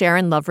message in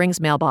Sharon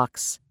Lovering's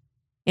mailbox.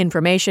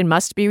 Information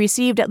must be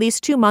received at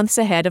least 2 months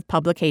ahead of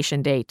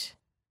publication date.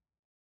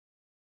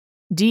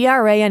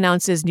 DRA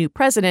announces new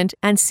president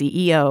and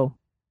CEO.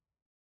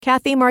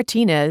 Kathy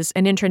Martinez,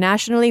 an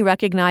internationally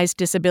recognized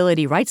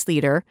disability rights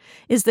leader,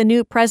 is the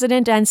new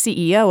president and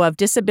CEO of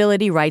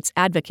Disability Rights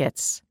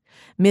Advocates.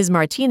 Ms.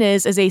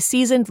 Martinez is a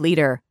seasoned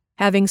leader,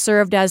 having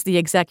served as the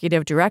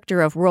executive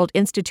director of World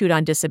Institute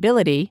on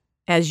Disability,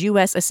 as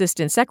U.S.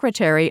 Assistant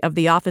Secretary of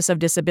the Office of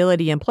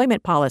Disability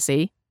Employment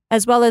Policy,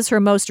 as well as her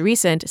most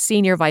recent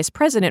senior vice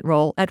president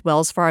role at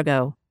Wells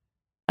Fargo.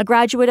 A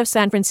graduate of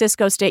San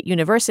Francisco State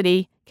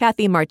University,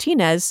 Kathy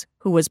Martinez,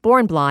 who was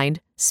born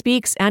blind,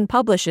 speaks and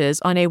publishes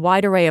on a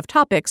wide array of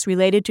topics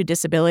related to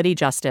disability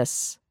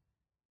justice.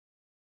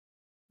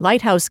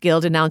 Lighthouse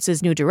Guild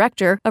announces new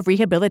director of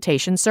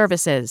rehabilitation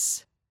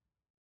services.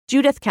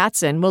 Judith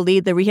Katzen will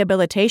lead the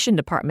rehabilitation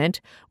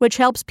department, which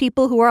helps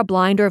people who are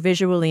blind or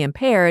visually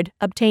impaired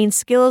obtain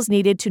skills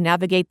needed to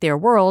navigate their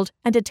world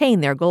and attain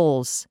their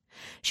goals.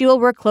 She will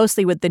work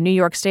closely with the New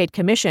York State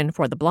Commission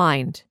for the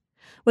Blind.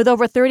 With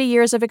over 30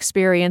 years of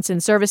experience in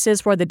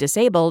services for the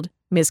disabled,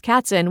 Ms.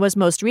 Katzen was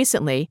most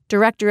recently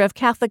Director of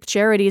Catholic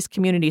Charities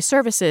Community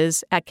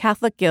Services at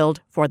Catholic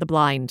Guild for the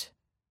Blind.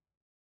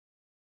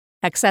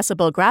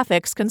 Accessible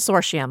Graphics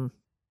Consortium.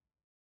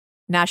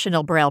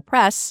 National Braille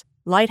Press,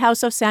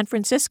 Lighthouse of San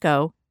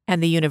Francisco,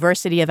 and the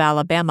University of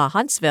Alabama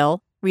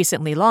Huntsville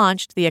recently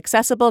launched the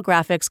Accessible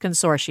Graphics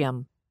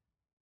Consortium.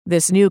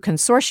 This new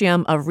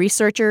consortium of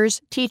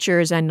researchers,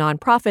 teachers, and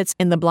nonprofits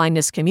in the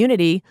blindness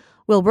community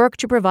will work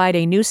to provide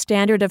a new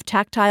standard of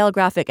tactile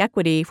graphic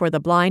equity for the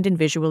blind and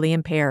visually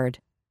impaired.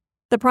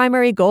 The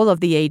primary goal of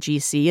the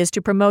AGC is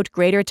to promote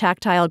greater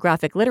tactile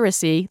graphic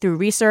literacy through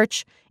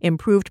research,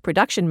 improved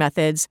production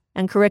methods,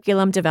 and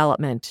curriculum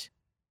development.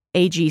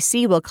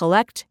 AGC will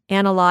collect,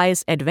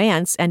 analyze,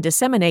 advance, and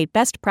disseminate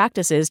best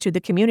practices to the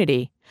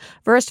community,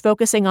 first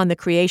focusing on the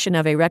creation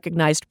of a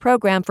recognized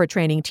program for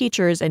training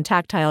teachers in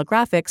tactile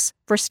graphics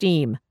for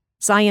STEAM,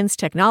 science,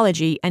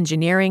 technology,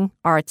 engineering,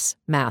 arts,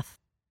 math.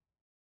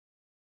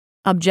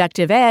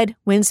 Objective Ed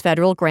wins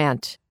federal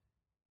grant.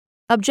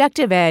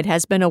 Objective Ed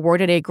has been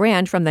awarded a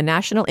grant from the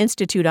National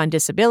Institute on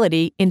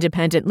Disability,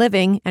 Independent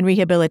Living, and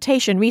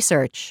Rehabilitation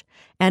Research,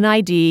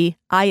 NIDILRR,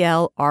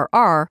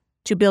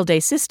 to build a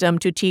system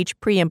to teach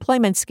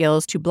pre-employment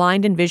skills to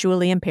blind and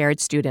visually impaired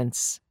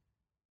students.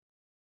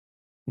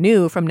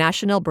 New from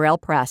National Braille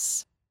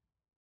Press.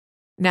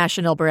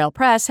 National Braille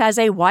Press has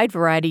a wide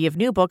variety of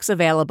new books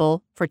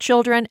available for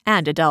children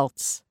and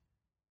adults.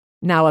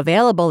 Now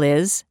available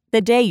is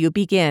The Day You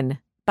Begin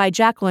by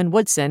Jacqueline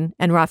Woodson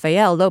and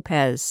Rafael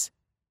Lopez.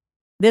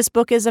 This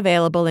book is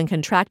available in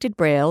contracted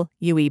Braille,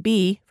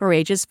 UEB, for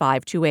ages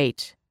 5 to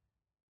 8.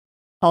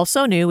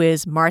 Also new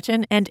is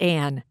Martin and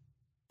Anne,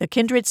 The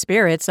Kindred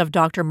Spirits of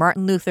Dr.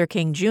 Martin Luther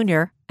King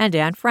Jr. and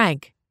Anne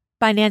Frank,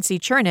 by Nancy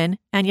Chernin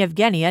and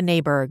Yevgenia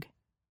Neiberg.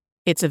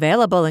 It's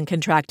available in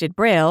contracted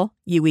Braille,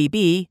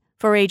 UEB,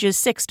 for ages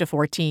 6 to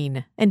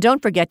 14. And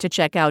don't forget to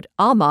check out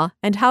Alma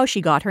and How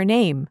She Got Her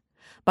Name,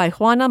 by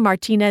Juana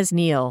Martinez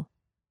Neal.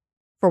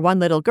 For one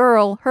little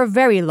girl, her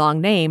very long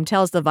name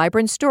tells the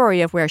vibrant story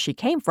of where she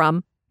came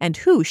from and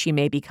who she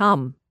may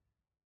become.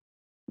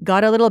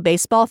 Got a little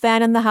baseball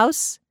fan in the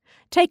house?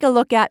 Take a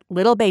look at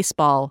Little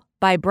Baseball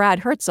by Brad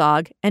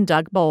Herzog and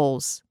Doug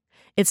Bowles.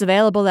 It's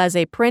available as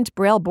a print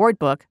Braille board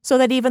book so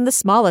that even the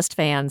smallest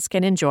fans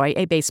can enjoy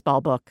a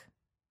baseball book.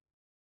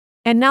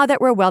 And now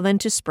that we're well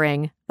into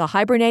spring, the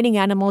hibernating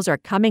animals are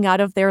coming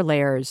out of their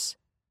lairs.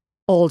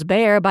 Old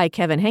Bear by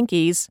Kevin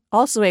Henkes,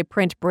 also a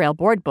print Braille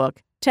board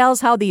book,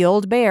 tells how the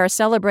old bear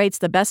celebrates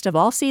the best of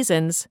all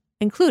seasons,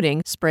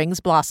 including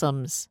spring's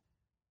blossoms.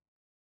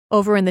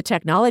 Over in the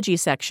technology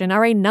section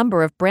are a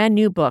number of brand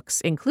new books,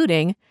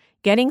 including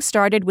Getting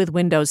Started with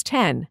Windows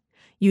 10,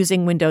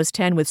 Using Windows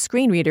 10 with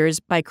Screen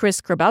Readers by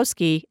Chris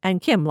Grabowski and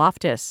Kim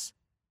Loftus.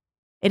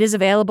 It is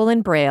available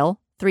in Braille,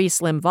 3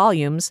 slim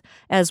volumes,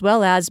 as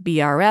well as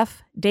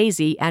BRF,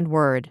 DAISY, and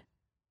Word.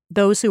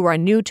 Those who are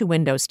new to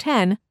Windows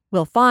 10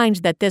 will find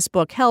that this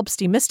book helps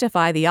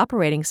demystify the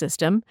operating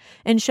system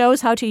and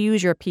shows how to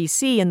use your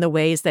PC in the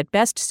ways that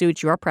best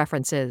suit your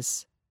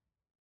preferences.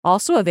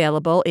 Also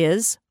available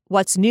is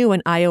What's New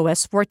in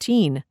iOS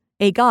 14,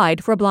 A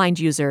Guide for Blind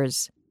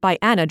Users, by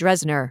Anna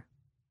Dresner.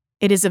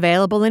 It is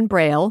available in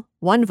Braille,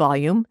 1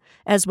 volume,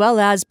 as well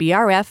as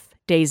BRF,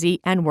 DAISY,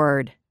 and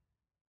Word.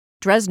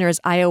 Dresner's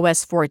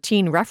iOS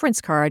 14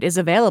 reference card is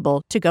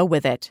available to go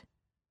with it.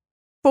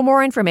 For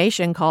more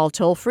information, call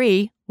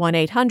toll-free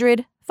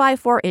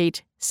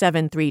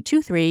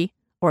 1-800-548-7323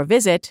 or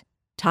visit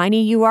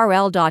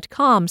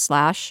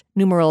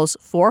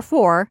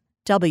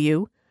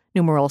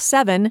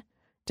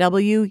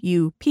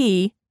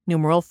tinyurl.com/44W7WUP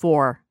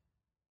 4.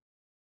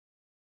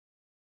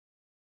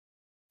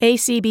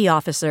 ACB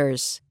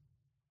Officers.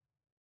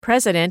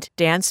 President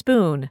Dan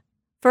Spoon,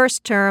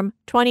 First Term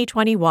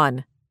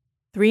 2021,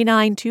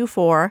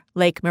 3924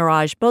 Lake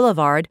Mirage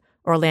Boulevard,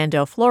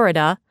 Orlando,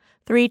 Florida,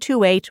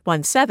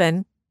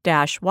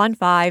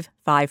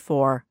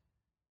 32817-1554.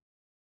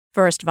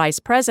 First Vice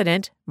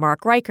President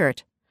Mark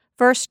Reichert,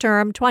 First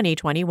Term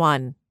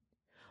 2021,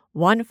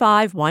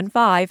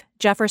 1515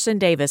 Jefferson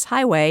Davis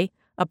Highway,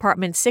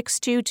 Apartment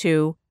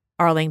 622,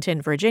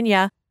 Arlington,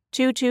 Virginia,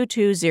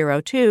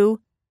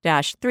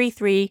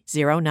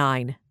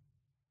 22202-3309.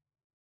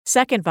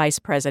 Second Vice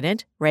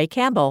President Ray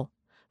Campbell,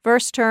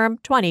 First Term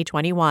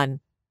 2021,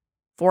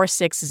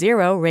 460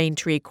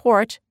 Raintree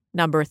Court,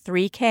 Number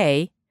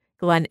 3K,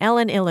 Glen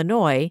Ellen,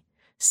 Illinois,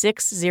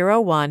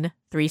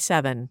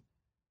 60137.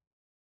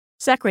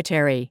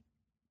 Secretary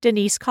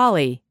Denise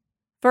Colley,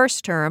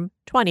 First Term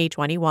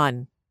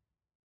 2021,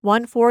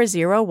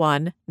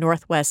 1401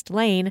 Northwest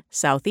Lane,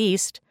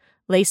 Southeast,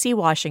 Lacey,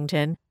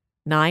 Washington,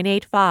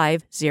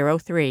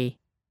 98503.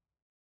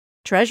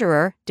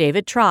 Treasurer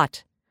David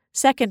Trott,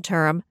 Second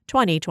Term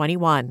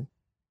 2021,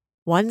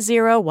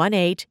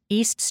 1018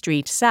 East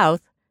Street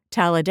South,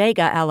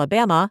 Talladega,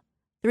 Alabama,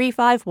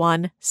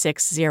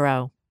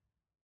 35160.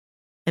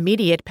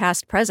 Immediate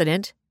Past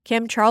President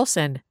Kim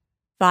Charlson,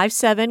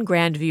 57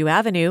 Grandview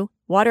Avenue,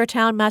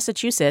 Watertown,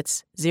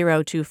 Massachusetts,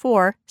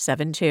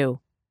 02472.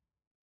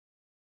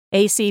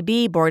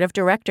 ACB Board of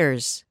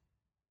Directors.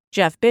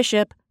 Jeff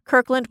Bishop,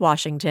 Kirkland,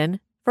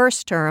 Washington,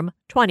 First Term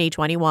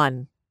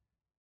 2021.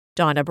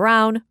 Donna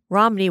Brown,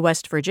 Romney,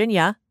 West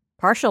Virginia,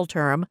 Partial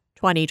Term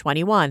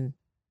 2021.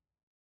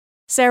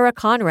 Sarah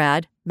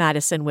Conrad,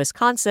 Madison,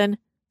 Wisconsin,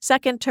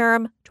 Second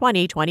Term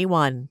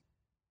 2021.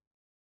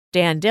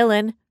 Dan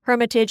Dillon,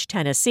 Hermitage,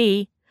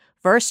 Tennessee,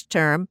 First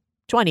Term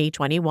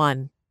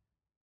 2021.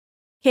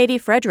 Katie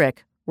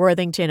Frederick,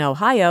 Worthington,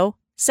 Ohio,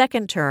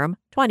 Second Term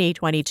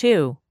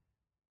 2022.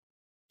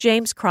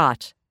 James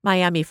Crott,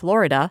 Miami,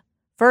 Florida,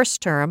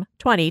 First Term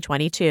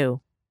 2022.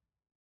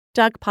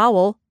 Doug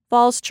Powell,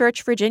 Falls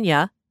Church,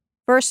 Virginia,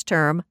 First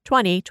Term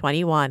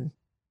 2021.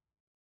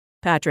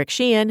 Patrick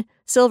Sheehan,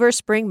 Silver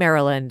Spring,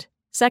 Maryland,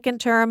 Second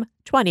Term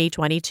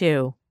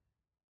 2022.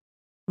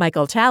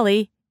 Michael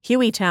Talley,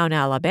 Hueytown,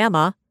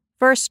 Alabama,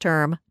 First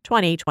Term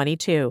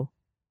 2022.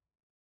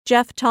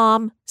 Jeff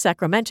Tom,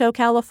 Sacramento,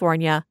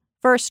 California,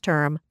 First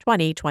Term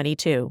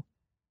 2022.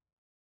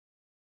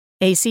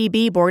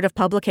 ACB Board of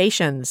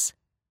Publications.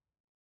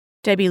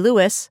 Debbie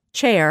Lewis,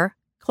 Chair,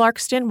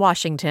 Clarkston,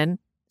 Washington,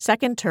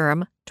 Second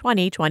Term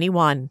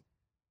 2021.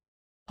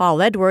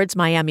 Paul Edwards,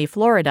 Miami,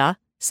 Florida,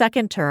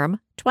 Second Term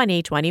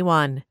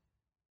 2021.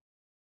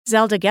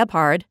 Zelda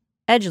Gebhard,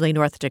 Edgeley,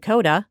 North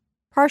Dakota,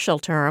 Partial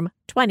Term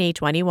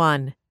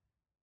 2021.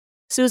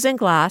 Susan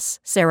Glass,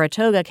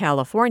 Saratoga,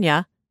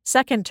 California,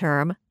 Second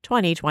Term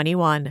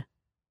 2021.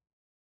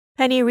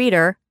 Penny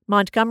Reeder,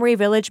 Montgomery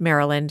Village,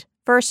 Maryland,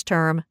 First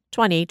Term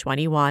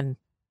 2021.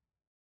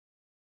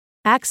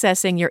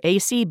 Accessing your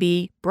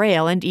ACB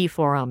Braille and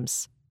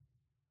eForums.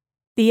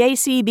 The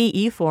ACB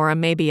eForum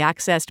may be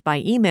accessed by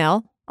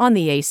email on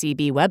the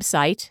ACB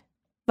website,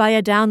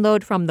 via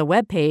download from the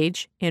web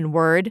page in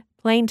Word,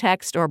 plain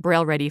text, or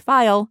Braille-ready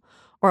file,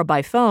 or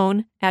by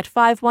phone at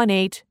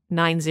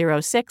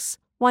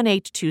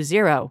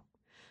 518-906-1820.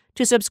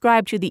 To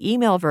subscribe to the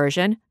email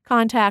version,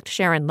 contact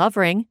Sharon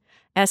Lovering,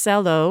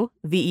 SLOVERING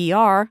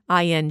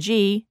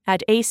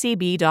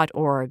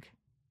 @acb.org.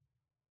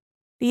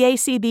 The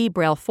ACB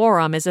Braille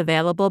Forum is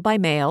available by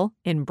mail,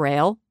 in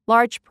Braille,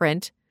 large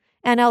print,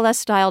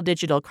 NLS-style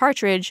digital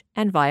cartridge,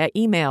 and via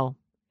email.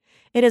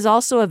 It is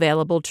also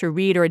available to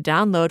read or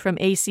download from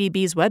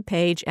ACB's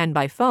webpage and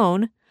by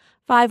phone,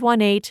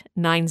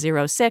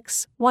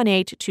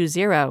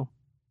 518-906-1820.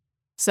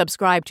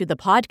 Subscribe to the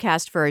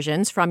podcast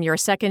versions from your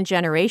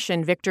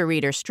second-generation Victor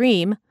Reader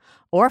stream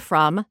or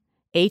from